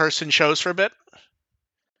in-person shows for a bit.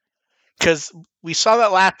 Because we saw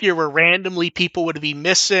that last year where randomly people would be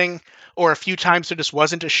missing, or a few times there just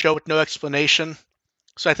wasn't a show with no explanation.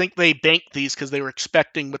 So I think they banked these because they were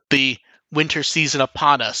expecting with the winter season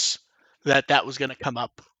upon us that was going to come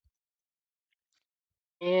up.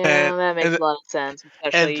 Yeah, that makes a lot of sense,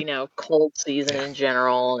 especially cold season in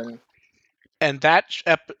general, and that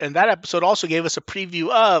episode also gave us a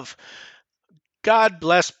preview of, God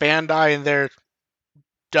bless Bandai and their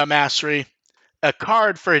dumbassery, a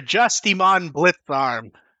card for Justimon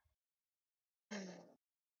Blitzarm.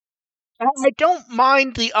 I don't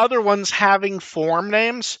mind the other ones having form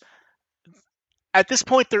names. At this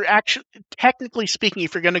point, they're actually, technically speaking,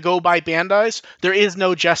 if you're going to go by Bandai's, there is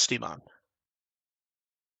no Justimon.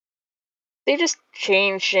 They just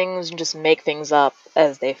change things and just make things up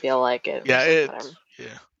as they feel like it. Yeah,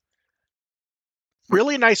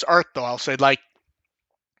 really nice art, though, I'll say. Like,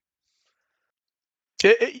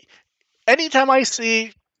 anytime I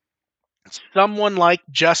see someone like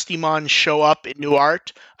Justimon show up in new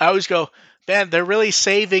art, I always go, man, they're really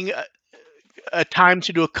saving a time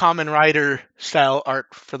to do a Kamen Rider style art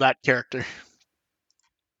for that character.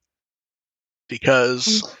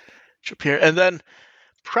 Because and then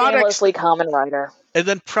products Kamen Rider. And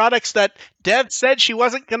then products that Dev said she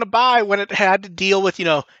wasn't going to buy when it had to deal with,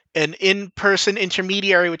 an in-person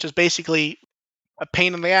intermediary, which is basically a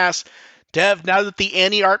pain in the ass. Dev, now that the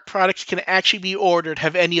anti-art products can actually be ordered,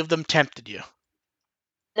 have any of them tempted you?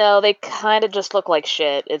 No, they kind of just look like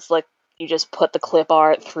shit. It's like you just put the clip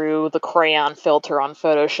art through the crayon filter on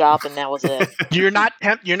Photoshop, and that was it. You're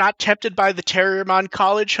not tempted by the Terriermon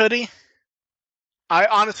College hoodie? I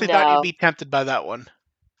honestly thought you'd be tempted by that one.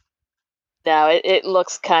 No, it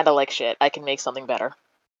looks kind of like shit. I can make something better.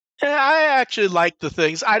 Yeah, I actually like the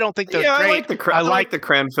things. I don't think they're great. I like the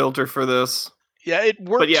crayon filter for this. Yeah, it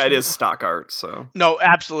works. But yeah, it is stock art, so. No,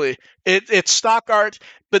 absolutely. It's stock art,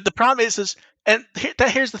 but the problem is and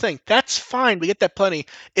here's the thing. That's fine. We get that plenty.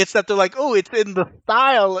 It's that they're like, oh, it's in the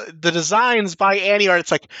style, the designs by anti-art.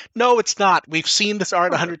 It's like, no, it's not. We've seen this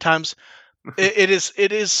art 100 times. It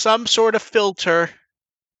is some sort of filter.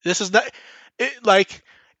 This is not...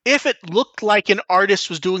 if it looked like an artist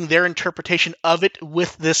was doing their interpretation of it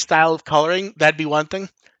with this style of coloring, that'd be one thing.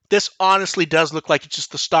 This honestly does look like it's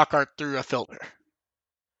just the stock art through a filter.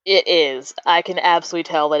 It is. I can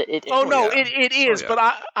absolutely tell that it is. Oh, no, yeah. It is, but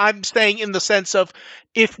I'm saying in the sense of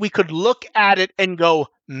if we could look at it and go,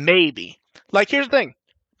 maybe. Like, here's the thing.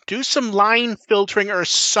 Do some line filtering or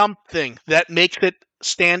something that makes it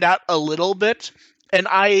stand out a little bit, and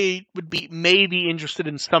I would be maybe interested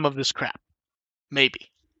in some of this crap.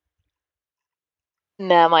 Maybe.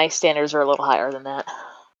 Nah, my standards are a little higher than that.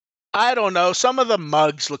 I don't know. Some of the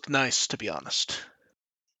mugs look nice, to be honest.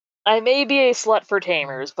 I may be a slut for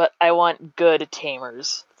tamers, but I want good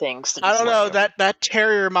tamers things to I don't know. That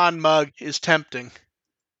Terriermon mug is tempting.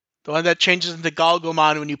 The one that changes into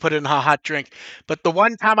Galgomon when you put it in a hot drink. But the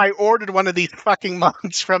one time I ordered one of these fucking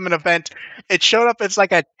mugs from an event, it showed up as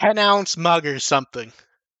like a 10-ounce mug or something.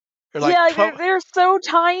 Or like yeah, they're so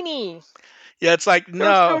tiny. Yeah, it's like, no.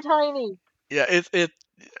 They're so tiny. Yeah, it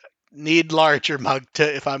need larger mug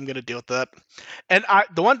if I'm going to deal with that. And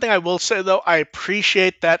the one thing I will say, though, I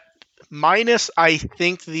appreciate that minus, I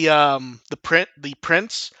think, the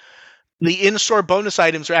prints, the in-store bonus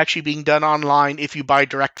items are actually being done online if you buy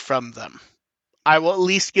direct from them. I will at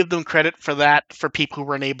least give them credit for that for people who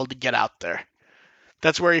weren't able to get out there.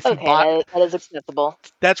 That's where if you bought... that is acceptable.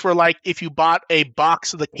 That's where, like, if you bought a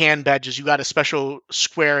box of the can badges, you got a special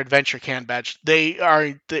Square Adventure can badge.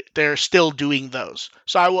 They're still doing those.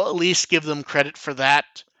 So I will at least give them credit for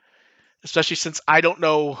that, especially since I don't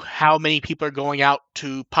know how many people are going out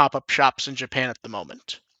to pop-up shops in Japan at the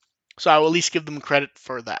moment. So I will at least give them credit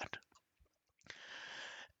for that.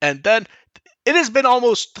 And then it has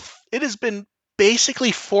been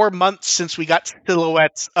basically 4 months since we got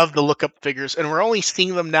silhouettes of the lookup figures, and we're only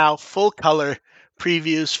seeing them now full color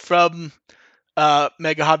previews from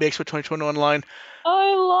Mega Hobby Expo 2021 online.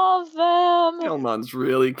 I love them. Elmon's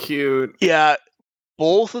really cute. Yeah,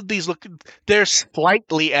 both of these they're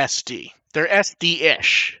slightly SD. They're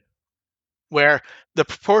SD-ish, where the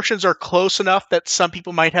proportions are close enough that some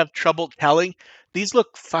people might have trouble telling. These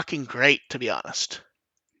look fucking great, to be honest.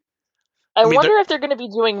 I wonder if they're going to be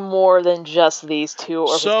doing more than just these two,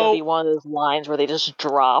 or if it's going to be one of those lines where they just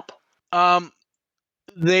drop.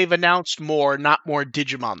 They've announced more, not more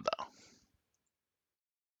Digimon, though.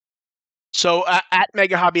 So at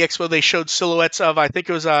Mega Hobby Expo, they showed silhouettes of, I think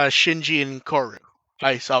it was Shinji and Koru.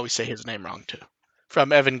 I always say his name wrong, too.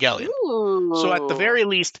 From Evangelion. Ooh. So at the very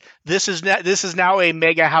least, this is now a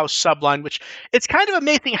Mega House subline, which it's kind of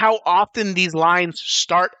amazing how often these lines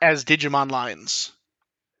start as Digimon lines.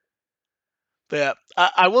 But yeah,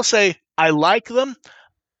 I will say I like them.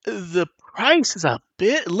 The price is a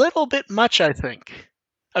little bit much, I think.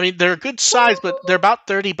 I mean, they're a good size, but they're about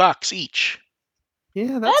 $30 each.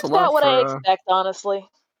 Yeah, that's about what I expect, honestly.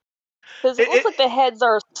 Because it looks like the heads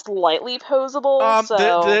are slightly posable.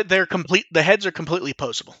 So they're complete. The heads are completely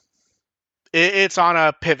posable. It's on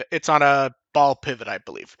a pivot. It's on a ball pivot, I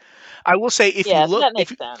believe. I will say if you look, that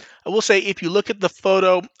makes sense. I will say if you look at the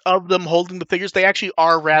photo of them holding the figures, they actually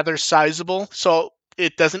are rather sizable. So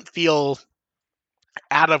it doesn't feel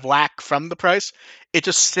out of whack from the price. It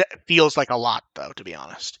just feels like a lot, though, to be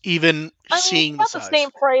honest. Even seeing the size. It's not the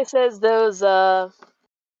same price as those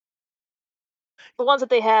the ones that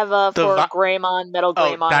they have for Greymon, Metal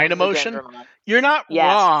Greymon, and Dynamotion. You're not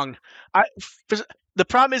wrong. The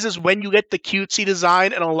problem is when you get the cutesy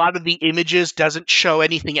design and a lot of the images doesn't show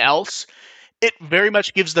anything else, it very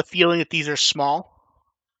much gives the feeling that these are small.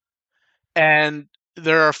 And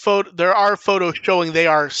there are photos showing they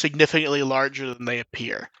are significantly larger than they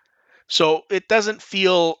appear. So it doesn't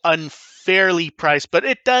feel unfairly priced, but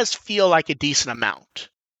it does feel like a decent amount,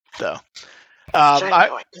 though. I'm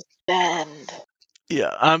going to spend.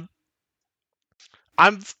 Yeah,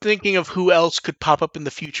 I'm thinking of who else could pop up in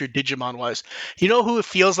the future Digimon-wise. You know who it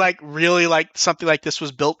feels like really like something like this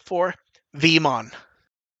was built for? Vmon.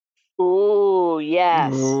 Ooh,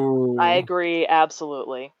 yes. Ooh. I agree,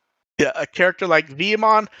 absolutely. Yeah, a character like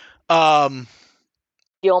Vmon. Gilmon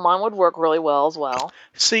would work really well as well.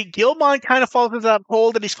 See, Gilmon kind of falls into that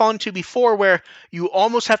hole that he's fallen into before, where you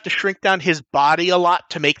almost have to shrink down his body a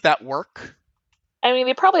lot to make that work. I mean,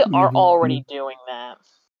 they probably are already doing that.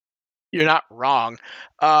 You're not wrong.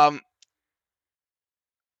 No.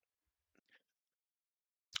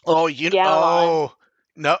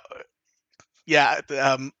 Yeah,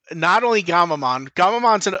 not only Gamamon.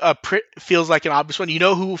 Gamamon's feels like an obvious one. You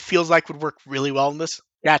know who feels like would work really well in this?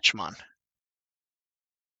 Gatchmon.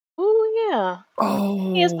 Oh yeah.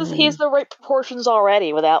 Oh. He's the right proportions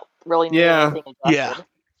already without really needing anything adjusted.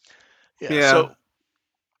 Yeah. So,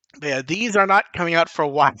 yeah, these are not coming out for a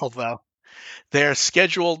while though. They're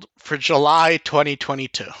scheduled for July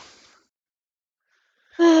 2022.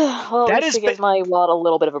 Well, that gives my wallet a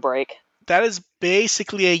little bit of a break. That is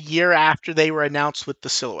basically a year after they were announced with the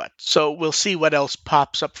silhouette. So we'll see what else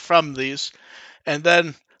pops up from these. And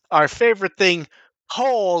then our favorite thing,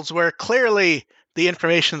 polls, where clearly the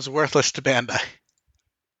information's worthless to Bandai.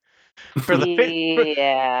 For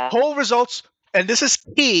the poll results, and this is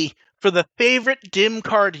key, for the favorite dim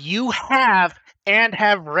card you have and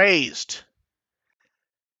have raised.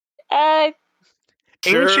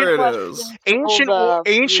 Ancient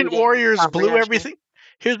Warriors blew everything.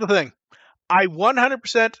 Here's the thing. I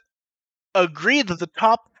 100% agree that the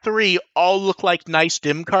top 3 all look like nice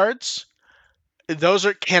dim cards. Those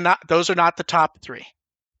are not the top 3.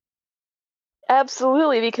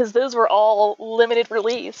 Absolutely, because those were all limited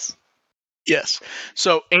release. Yes.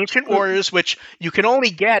 So Ancient Warriors, which you can only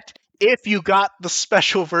get if you got the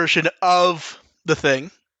special version of the thing.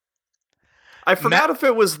 I forgot if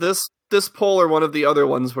it was this poll or one of the other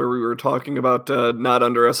ones where we were talking about not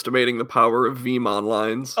underestimating the power of Vmon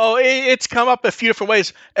lines. Oh, it's come up a few different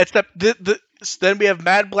ways. Except then we have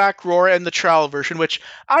Mad Black Roar and the trial version, which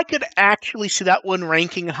I could actually see that one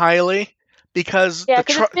ranking highly. Because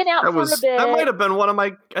it's been out for a bit. That might have been one of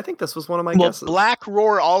my. I think this was one of my guesses. Black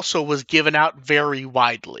Roar also was given out very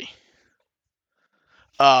widely.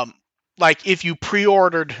 Like if you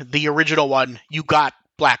pre-ordered the original one, you got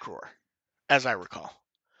Black Roar, as I recall.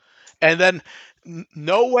 And then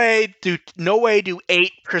no way do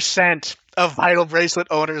 8% of Vital Bracelet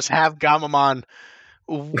owners have Gamamon.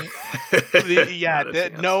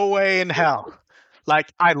 No way in hell.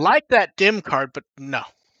 Like I like that dim card, but no.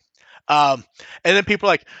 And then people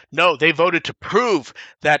are like, no, they voted to prove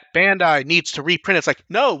that Bandai needs to reprint. It's like,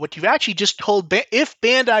 no, what you've actually just told, if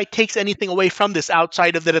Bandai takes anything away from this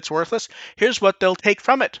outside of that it's worthless, here's what they'll take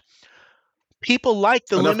from it. People like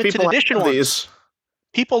the limited edition ones.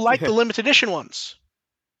 People like the limited edition ones.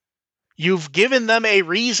 You've given them a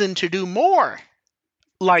reason to do more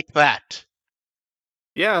like that.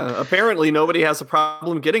 Yeah, apparently nobody has a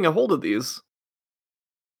problem getting a hold of these.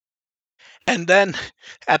 And then,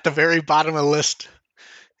 at the very bottom of the list,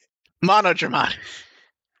 Monodramon.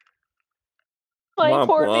 My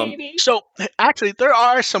poor baby. So, actually, there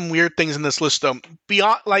are some weird things in this list, though.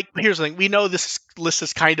 Beyond, here's the thing. We know this list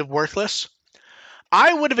is kind of worthless.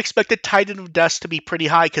 I would have expected Titan of Dust to be pretty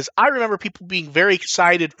high, because I remember people being very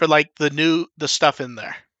excited for, the stuff in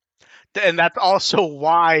there. And that's also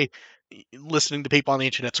why listening to people on the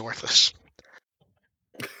internet's worthless.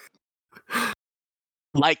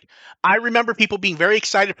 I remember people being very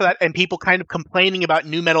excited for that, and people kind of complaining about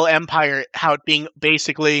New Metal Empire, how it being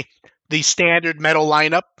basically the standard metal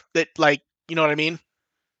lineup that, you know what I mean?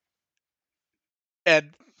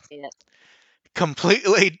 And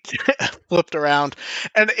completely flipped around.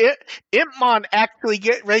 And Impmon actually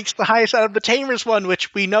ranks the highest out of the Tamers one,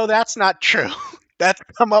 which we know that's not true. That's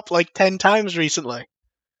come up 10 times recently.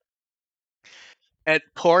 And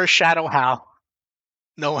poor Shadow Hal.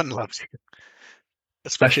 No one loves you.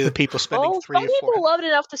 Especially the people spending $300 or $400. Some people loved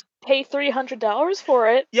enough to pay $300 for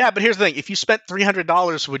it. Yeah, but here's the thing. If you spent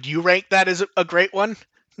 $300, would you rank that as a great one?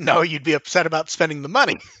 No, you'd be upset about spending the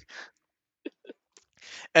money.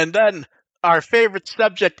 And then, our favorite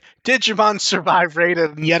subject, Digimon Survive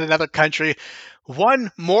rated in yet another country.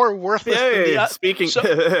 One more worthless than the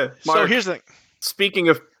other. So here's the thing.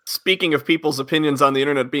 Speaking of people's opinions on the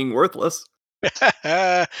internet being worthless.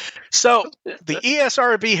 So, the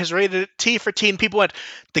ESRB has rated it T for teen. People went,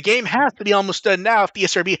 the game has to be almost done now if the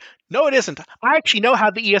ESRB... No, it isn't. I actually know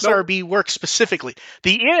how the ESRB works specifically.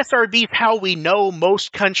 The ESRB is how we know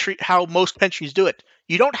how most countries do it.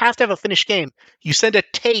 You don't have to have a finished game. You send a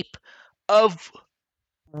tape of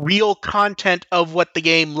real content of what the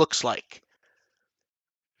game looks like.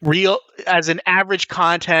 Real as an average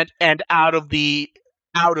content and out of the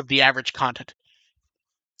average content.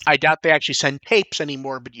 I doubt they actually send tapes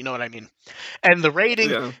anymore, but you know what I mean. And the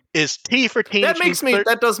rating is T for teen.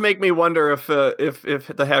 That does make me wonder if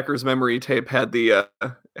the Hacker's Memory tape had the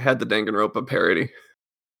Danganronpa parody.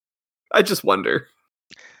 I just wonder.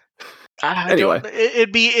 Anyway,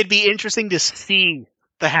 it'd be interesting to see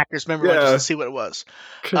the Hacker's Memory just to see what it was.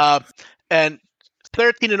 And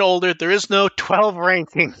 13 and older, there is no 12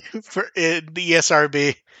 ranking for the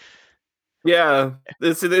ESRB. Yeah,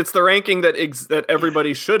 it's the ranking that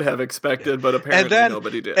everybody should have expected, but apparently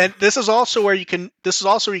nobody did. And this is also where you can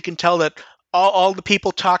tell that all the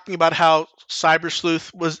people talking about how Cyber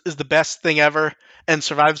Sleuth is the best thing ever and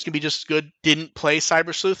Survive's gonna be just as good didn't play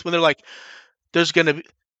Cyber Sleuth when they're like, there's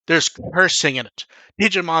cursing in it.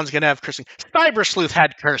 Digimon's gonna have cursing. Cyber Sleuth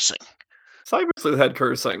had cursing. Cyber Sleuth had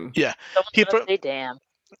cursing. Yeah. People say damn.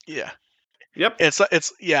 Yeah. Yep.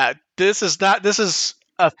 It's yeah. This is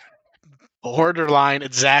a borderline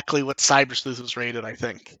exactly what Cyber Sleuth was rated, I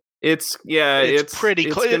think. It's pretty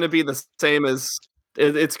clear. It's going to be the same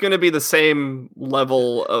it's going to be the same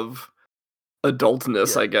level of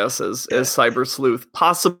adultness, I guess, as Cyber Sleuth,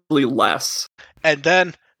 possibly less. And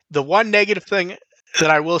then the one negative thing that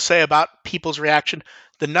I will say about people's reaction,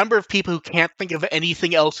 the number of people who can't think of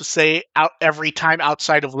anything else to say every time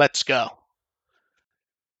outside of Let's Go.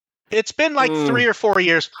 It's been 3 or 4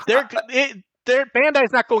 years.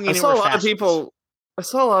 Bandai's not going anywhere fast. I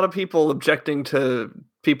saw a lot of people objecting to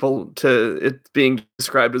it being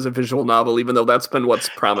described as a visual novel, even though that's been what's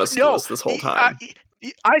promised to us this whole time.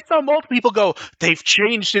 I saw multiple people go, they've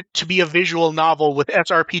changed it to be a visual novel with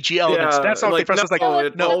SRPG elements. Yeah, that's not what they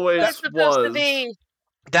always was.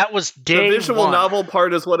 That was day The visual one. novel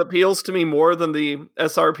part is what appeals to me more than the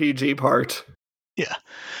SRPG part. Yeah.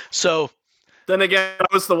 So then again, I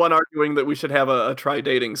was the one arguing that we should have a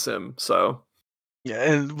try-dating sim, so... Yeah,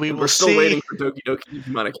 and we're still waiting for Doki Doki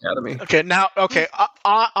Digimon Academy. Okay, now,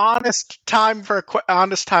 honest time for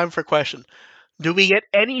a question. Do we get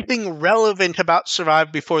anything relevant about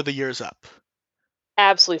Survive before the year's up?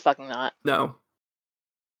 Absolutely fucking not. No.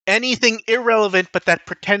 Anything irrelevant, but that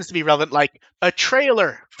pretends to be relevant, like a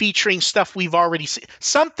trailer featuring stuff we've already seen.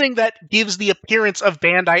 Something that gives the appearance of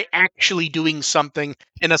Bandai actually doing something,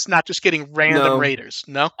 and us not just getting random raiders.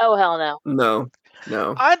 No? Oh, hell no.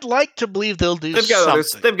 No. I'd like to believe they'll do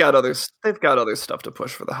something. They've got other stuff to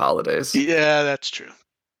push for the holidays. Yeah, that's true.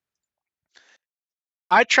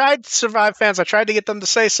 I tried Survive fans. I tried to get them to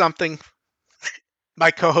say something.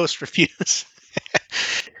 My co-host refused.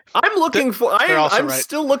 I'm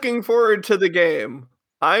still looking forward to the game.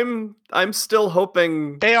 I'm still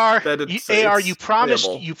hoping that it's AR, you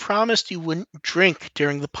playable. promised you wouldn't drink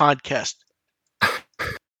during the podcast.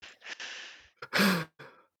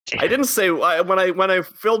 I didn't say when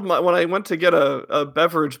I went to get a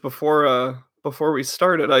beverage before we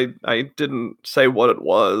started. I didn't say what it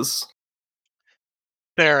was.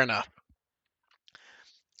 Fair enough.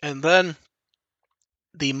 And then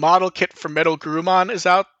the model kit for Metal Gurumon is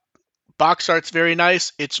out, box art's very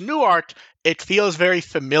nice. It's new art. It feels very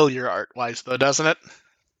familiar art-wise, though, doesn't it?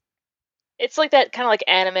 It's like that kind of like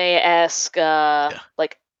anime-esque,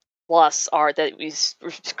 like plus art that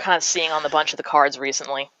we're kind of seeing on the bunch of the cards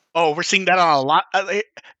recently. Oh, we're seeing that on a lot.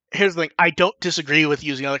 Here's the thing. I don't disagree with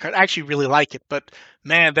using other cards. I actually really like it, but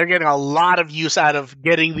man, they're getting a lot of use out of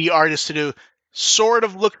getting the artist to do sort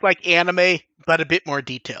of look like anime, but a bit more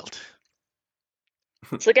detailed.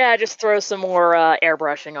 It's like, just throw some more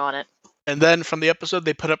airbrushing on it. And then from the episode,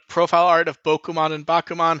 they put up profile art of Bokomon and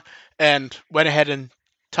Bokomon, and went ahead and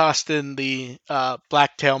tossed in the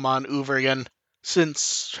Blacktailmon over again,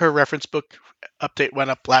 since her reference book update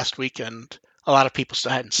went up last week, and a lot of people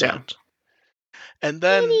still hadn't seen it. And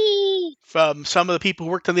then from some of the people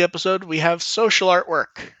who worked on the episode, we have social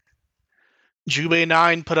artwork.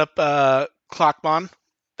 Jubei9 put up Clockmon.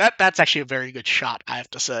 That's actually a very good shot, I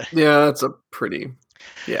have to say. Yeah, that's a pretty...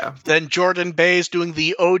 Yeah. Then Jordan Bay's doing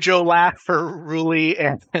the Ojo laugh for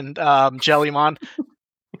Ruli and Jellymon.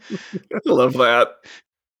 I love that.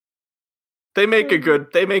 They make a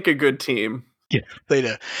good team. Yeah, they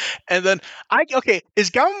do. And then is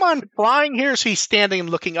Gabumon flying here, or is he standing and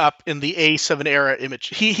looking up in the A7 era image?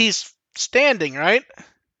 He's standing, right?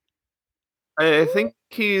 I think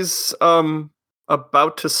he's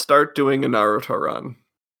about to start doing a Naruto run.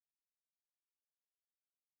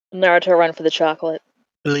 Naruto run for the chocolate.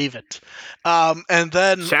 Believe it. And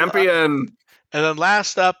then champion. And then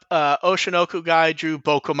last up, Oshinoku guy drew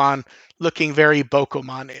Bokomon, looking very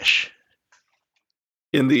Bokomon-ish.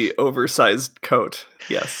 In the oversized coat,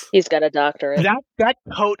 yes. He's got a doctorate. That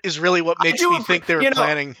coat is really what makes me think they were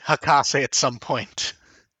planning Hakase at some point.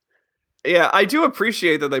 Yeah, I do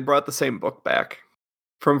appreciate that they brought the same book back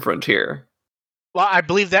from Frontier. Well, I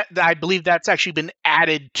believe that's actually been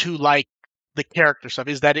added to like the character stuff.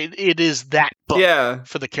 Is that it is that book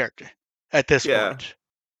for the character at this point.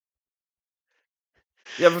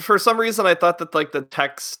 Yeah, but for some reason I thought that like the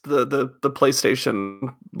text, the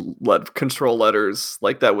PlayStation control letters,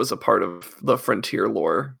 like that was a part of the Frontier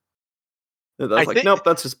lore. I was like, nope,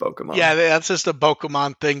 that's just Bokomon. Yeah, that's just a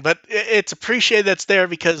Bokomon thing, but it's appreciated that's there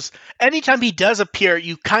because anytime he does appear,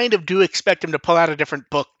 you kind of do expect him to pull out a different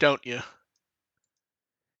book, don't you?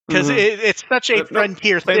 Because it's such a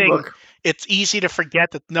Frontier thing. Book. It's easy to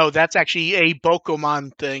forget that that's actually a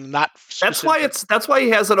Bokomon thing, not specific. That's why he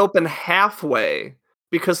has it open halfway.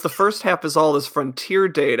 Because the first half is all his Frontier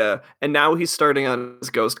data, and now he's starting on his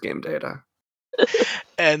Ghost game data.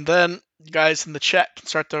 And then you guys in the chat can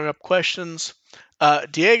start throwing up questions.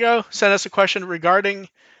 Diego sent us a question regarding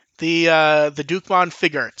the Dukemon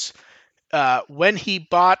Figuarts. When he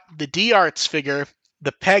bought the D-Arts figure,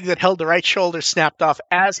 the peg that held the right shoulder snapped off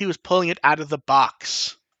as he was pulling it out of the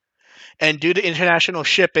box. And due to international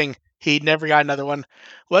shipping, he never got another one.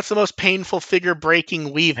 What's the most painful figure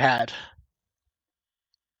breaking we've had?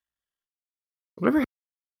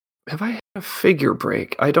 Have I had a figure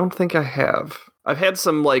break? I don't think I have. I've had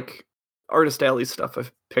some like Artist Alley stuff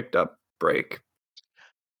I've picked up break.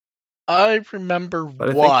 I remember but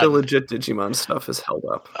I think the legit Digimon stuff is held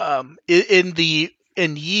up.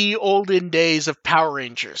 In ye olden days of Power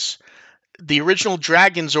Rangers, the original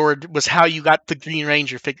Dragon Zord was how you got the Green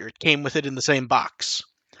Ranger figure. It came with it in the same box.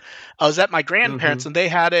 I was at my grandparents and they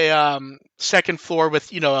had a second floor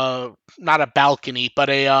with, not a balcony, but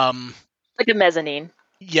a like a mezzanine.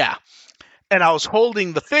 Yeah. And I was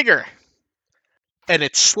holding the figure and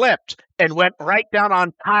it slipped and went right down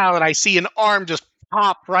on tile, and I see an arm just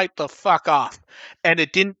pop right the fuck off. And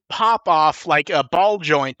it didn't pop off like a ball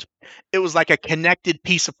joint. It was like a connected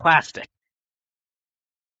piece of plastic.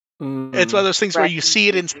 It's one of those things where you see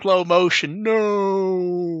it in slow motion.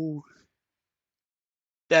 No.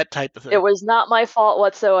 That type of thing. It was not my fault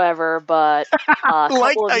whatsoever, but a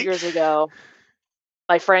couple of years ago,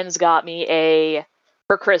 my friends got me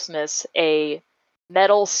for Christmas, a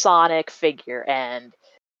Metal Sonic figure, and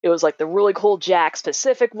it was like the really cool Jack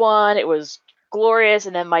Pacific one. It was glorious,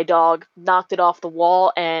 and then my dog knocked it off the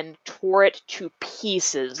wall and tore it to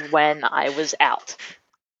pieces when I was out.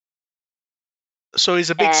 So he's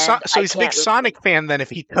a big Sonic fan then if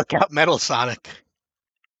he took out Metal Sonic.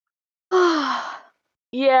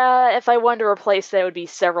 Yeah, if I wanted to replace that, it would be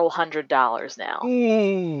several $100s now.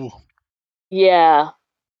 Ooh. Yeah.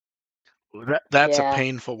 That's a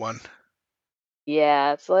painful one.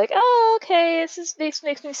 Yeah, it's like, oh, okay, this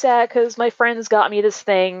makes me sad because my friends got me this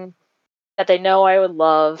thing that they know I would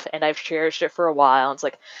love, and I've cherished it for a while. And it's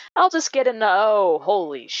like, I'll just get into,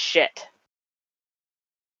 holy shit.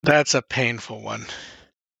 That's a painful one.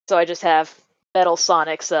 So I just have Metal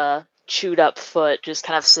Sonic's chewed up foot just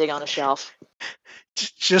kind of sitting on a shelf.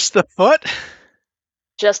 Just the foot?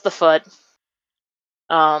 Just the foot.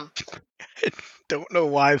 I don't know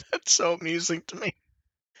why that's so amusing to me.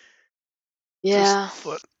 Yeah.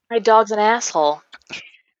 My dog's an asshole.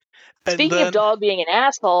 Speaking of dog being an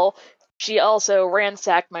asshole, she also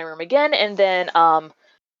ransacked my room again and then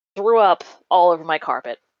threw up all over my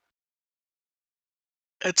carpet.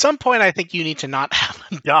 At some point, I think you need to not have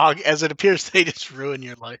a dog, as it appears they just ruin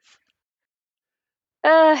your life.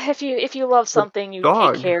 If you love something, you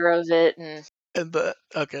take care of it and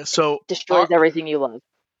destroys everything you love.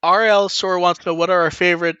 RL Sora wants to know what are our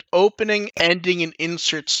favorite opening, ending, and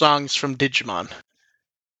insert songs from Digimon.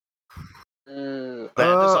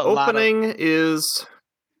 Opening is.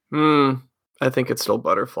 I think it's still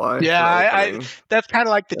Butterfly. Yeah, that's kind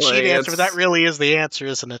of like the cheat answer, but that really is the answer,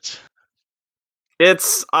 isn't it?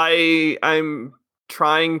 I'm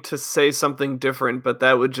trying to say something different, but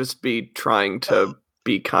that would just be trying to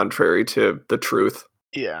be contrary to the truth.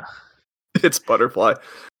 Yeah. It's Butterfly.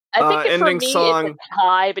 I think for me, it's a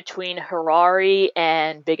tie between Harari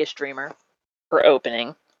and Biggest Dreamer for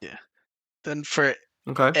opening. Yeah. Then for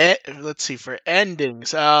let's see, for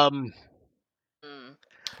endings, I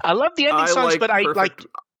love the ending songs, but I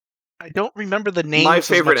don't remember the names. My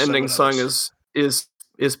favorite ending song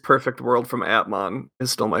is Perfect World from Atmon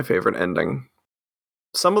is still my favorite ending.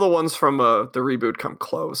 Some of the ones from the reboot come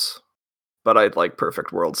close, but I like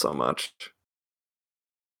Perfect World so much.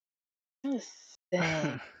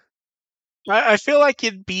 I feel like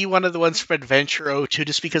it'd be one of the ones from Adventure 02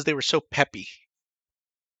 just because they were so peppy.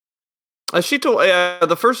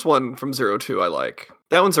 The first one from 02 I like.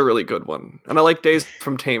 That one's a really good one. And I like Days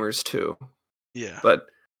from Tamers too. Yeah. But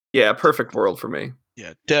yeah, Perfect World for me.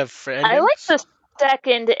 Yeah, Dev for endings. I like the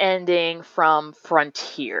second ending from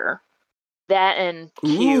Frontier. That and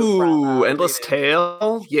Q from Endless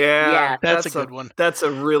Tale? Yeah. That's a good one. That's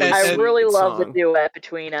a really I really love the duet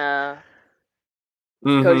between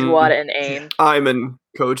Koji Wada and AIM. I'm and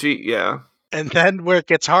Koji, yeah. And then where it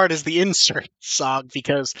gets hard is the insert song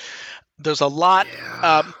because there's a lot.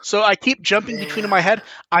 So I keep jumping between in my head.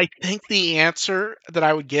 I think the answer that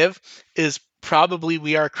I would give is probably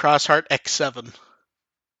We Are Crossheart X7.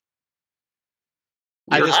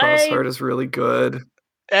 Crossheart is really good.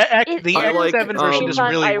 The X7 version just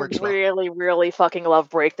really works well. I really fucking love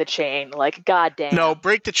Break the Chain. Like, goddamn. No,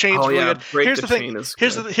 Break the Chain's really good. Here's the thing.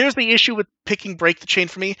 Here's the issue with picking Break the Chain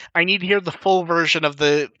for me. I need to hear the full version of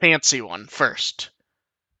the fancy one first.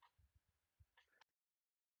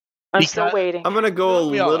 I'm still waiting. I'm gonna go a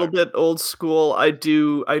little bit old school. I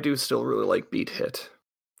do still really like Beat Hit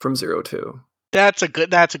from 02. That's a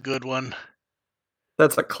good one.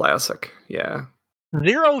 That's a classic, yeah.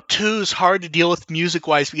 02 is hard to deal with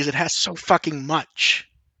music-wise because it has so fucking much.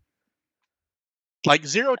 Like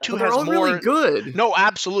 02 has more. Really good. No,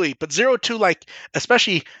 absolutely, but 02, like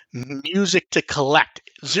especially music to collect.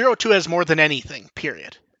 02 has more than anything.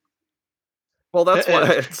 Period. Well, that's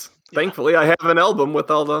why. Thankfully, I have an album with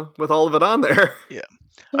all of it on there. Yeah,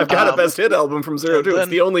 I've got a best hit album from 02. It's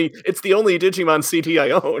the only Digimon CD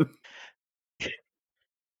I own.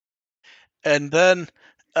 And then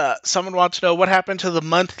someone wants to know what happened to the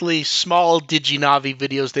monthly small Diginavi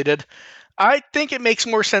videos they did. I think it makes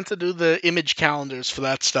more sense to do the image calendars for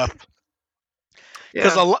that stuff.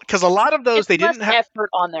 Because a lot of those they didn't have effort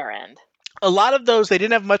on their end. A lot of those they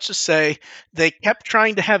didn't have much to say. They kept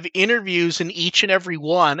trying to have interviews in each and every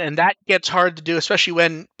one, and that gets hard to do, especially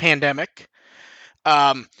when pandemic.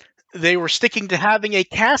 They were sticking to having a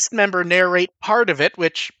cast member narrate part of it,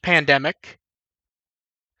 which pandemic.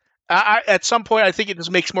 At some point, I think it just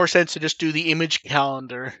makes more sense to just do the image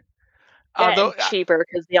calendar. And cheaper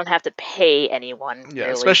because they don't have to pay anyone. Yeah,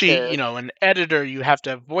 really especially an editor. You have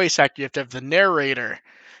to have voice actor. You have to have the narrator.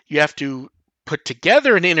 You have to put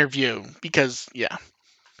together an interview because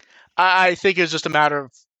I think it's just a matter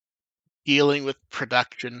of dealing with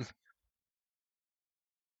production.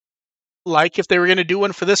 Like if they were going to do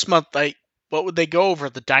one for this month, what would they go over?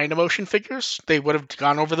 The Dynamotion figures? They would have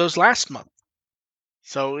gone over those last month.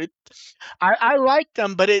 So I like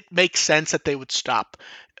them, but it makes sense that they would stop.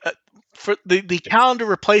 For the calendar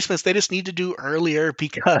replacements, they just need to do earlier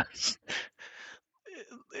because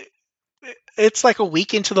it's like a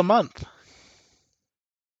week into the month.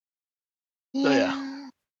 Yeah.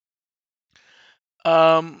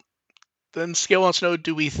 So, then Scale wants to know,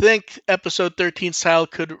 do we think episode 13 style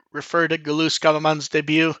could refer to Galus Gamamon's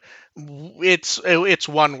debut? It's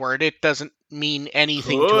one word. It doesn't mean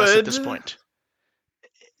anything to us at this point.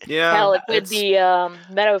 Yeah. Hell, it could be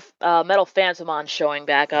Metal Phantomon showing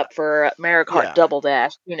back up for Marikart Double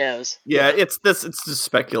Dash. Who knows? Yeah, it's just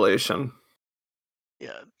speculation.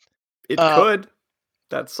 Yeah. It could.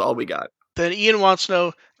 That's all we got. Then Ian wants to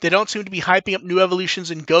know, they don't seem to be hyping up new evolutions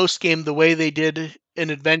in Ghost Game the way they did in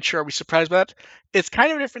Adventure, are we surprised by that? It's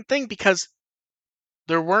kind of a different thing because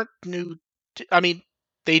there weren't new. I mean,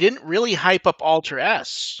 they didn't really hype up Alter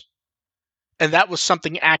S, and that was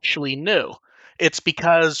something actually new. It's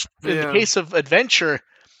because in the case of Adventure,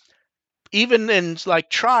 even in like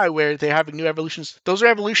Try, where they're having new evolutions, those are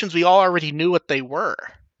evolutions we all already knew what they were.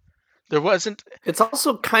 There wasn't. It's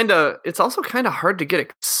also kind of hard to get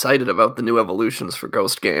excited about the new evolutions for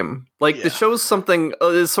Ghost Game. Like the show's something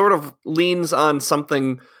it sort of leans on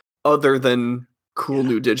something other than cool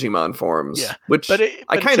new Digimon forms, which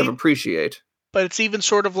I kind of appreciate. But it's even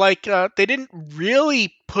sort of like they didn't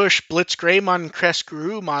really push Blitzgreymon and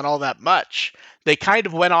Crescurumon all that much. They kind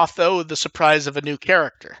of went off, though, with the surprise of a new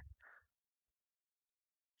character.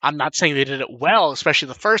 I'm not saying they did it well, especially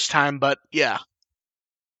the first time, but yeah.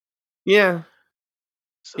 Yeah.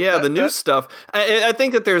 So the new stuff. I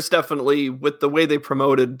think that there's definitely, with the way they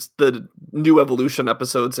promoted the new Evolution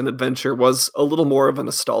episodes in Adventure, was a little more of a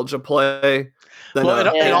nostalgia play than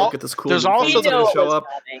look at this cool there's new also going to show up.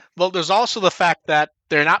 Well, there's also the fact that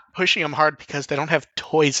they're not pushing them hard because they don't have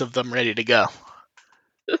toys of them ready to go.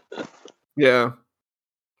 Yeah.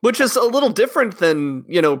 Which is a little different than,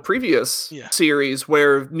 previous series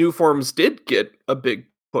where new forms did get a big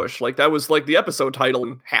push. Like, that was like the episode title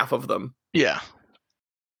and half of them. Yeah.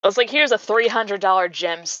 I was like, here's a $300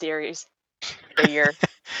 gem series a year.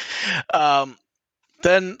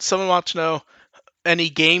 Then someone wants to know any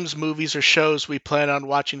games, movies, or shows we plan on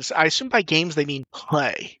watching. I assume by games they mean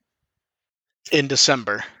play in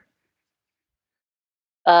December.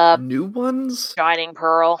 New ones? Shining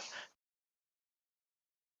Pearl.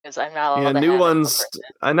 Because I'm not allowed to new ones.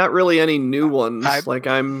 Not really any new ones. I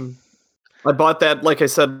bought that, like I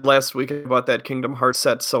said last week, I bought that Kingdom Hearts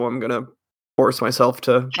set, so I'm gonna force myself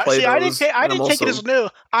to play those. I didn't take it as new.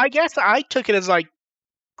 I guess I took it as like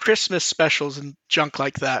Christmas specials and junk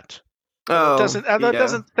like that. Oh, it doesn't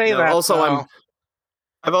say that. Also,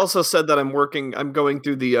 I've also said that I'm going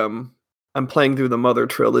through the I'm playing through the Mother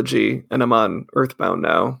trilogy, and I'm on Earthbound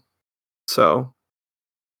now. So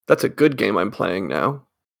that's a good game I'm playing now.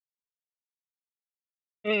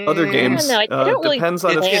 Other games depends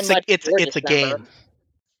on it's a game.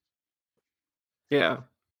 Yeah.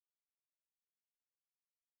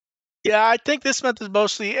 Yeah, I think this month is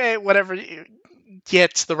mostly whatever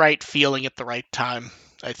gets the right feeling at the right time,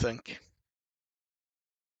 I think.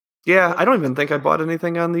 Yeah, I don't even think I bought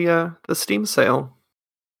anything on the Steam sale.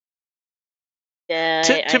 Yeah,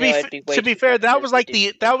 to be fair, that was like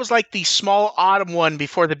the small autumn one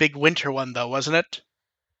before the big winter one, though, wasn't it?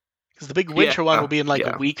 Because the big winter one will be in like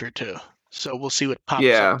a week or two, so we'll see what pops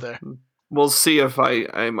up there. We'll see if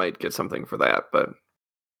I might get something for that, but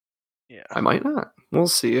I might not. We'll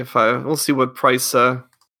see we'll see what price some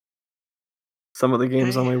of the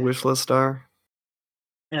games on my wish list are.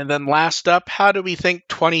 And then last up, how do we think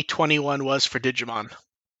 2021 was for Digimon?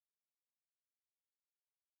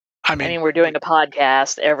 I mean, we're doing a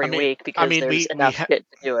podcast every week because there's enough shit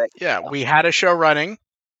to do it. Yeah, we had a show running.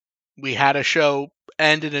 We had a show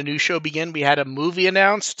end and a new show begin. We had a movie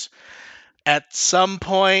announced. At some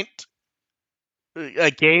point,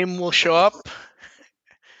 a game will show up.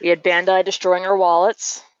 We had Bandai destroying our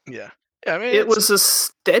wallets. Yeah. I mean, it was a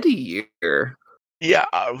steady year. Yeah,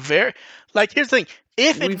 very. Like, here's the thing: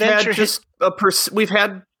 if Adventure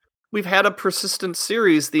we've had a persistent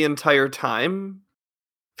series the entire time.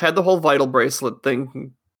 We've had the whole Vital Bracelet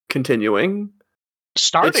thing continuing. It's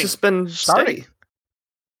just been steady.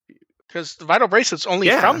 Because the Vital Bracelet's only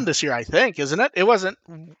from this year, I think, isn't it? It wasn't.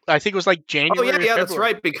 I think it was like January. Oh yeah, that's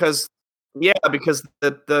right. Because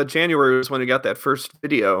the January was when we got that first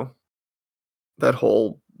video. That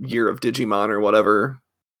whole year of Digimon or whatever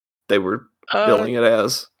they were billing it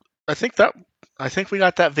as. I think we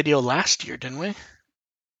got that video last year, didn't we?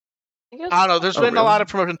 I don't know. There's been a lot of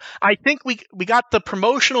promotion. I think we got the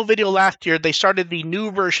promotional video last year. They started the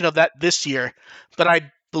new version of that this year, but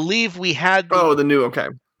I believe we had the new. Okay.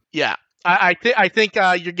 Yeah, I think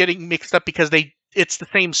you're getting mixed up because it's the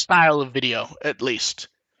same style of video at least.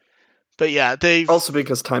 But yeah, they also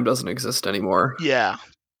because time doesn't exist anymore. Yeah.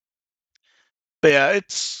 But yeah,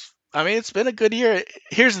 it's been a good year.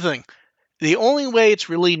 Here's the thing. The only way it's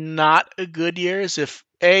really not a good year is if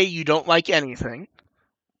A, you don't like anything,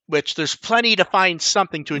 which there's plenty to find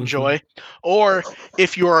something to enjoy, or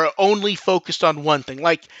if you're only focused on one thing.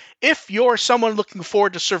 Like, if you're someone looking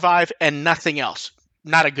forward to Survive and nothing else,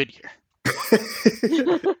 not a good year.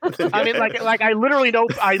 I mean, like I literally know.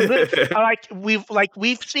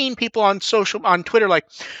 We've seen people on Twitter like,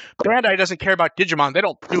 Bandai doesn't care about Digimon. They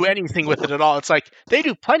don't do anything with it at all. It's like they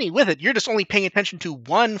do plenty with it. You're just only paying attention to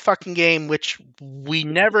one fucking game, which we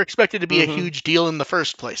never expected to be a huge deal in the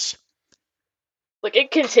first place. Like,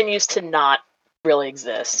 it continues to not really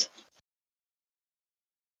exist.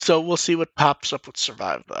 So we'll see what pops up with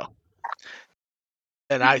Survive, though.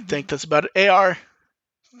 And I think that's about it. AR,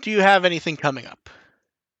 do you have anything coming up?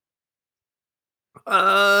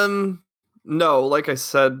 No, like I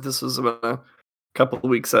said, this was about a couple of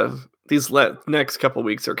weeks of these next couple of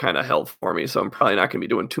weeks are kind of hell for me, so I'm probably not going to be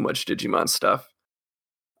doing too much Digimon stuff.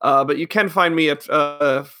 But you can find me at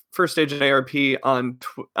First Agent ARP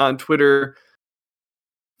on Twitter,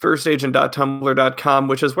 firstagent.tumblr.com,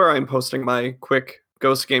 which is where I'm posting my quick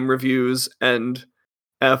Ghost game reviews, and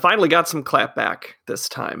finally got some clapback this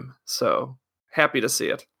time, so happy to see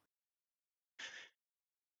it.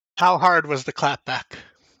 How hard was the clapback?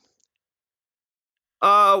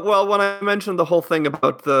 Well, when I mentioned the whole thing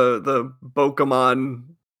about the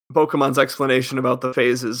Bokomon's explanation about the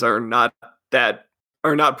phases are not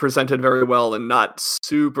presented very well and not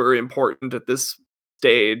super important at this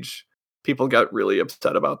stage, people got really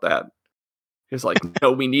upset about that. He's like,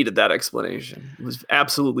 no, we needed that explanation. It was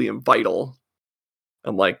absolutely vital.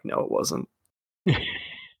 I'm like, no, it wasn't.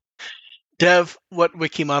 Dev, what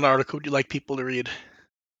Wikimon article would you like people to read?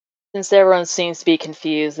 Since everyone seems to be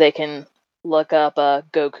confused, they can look up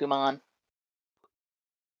Gokumon.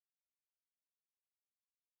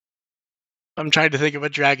 I'm trying to think of a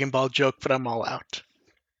Dragon Ball joke, but I'm all out.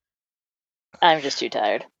 I'm just too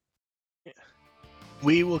tired.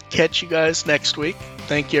 We will catch you guys next week.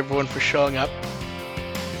 Thank you, everyone, for showing up.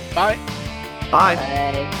 Bye. Bye.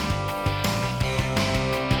 Bye.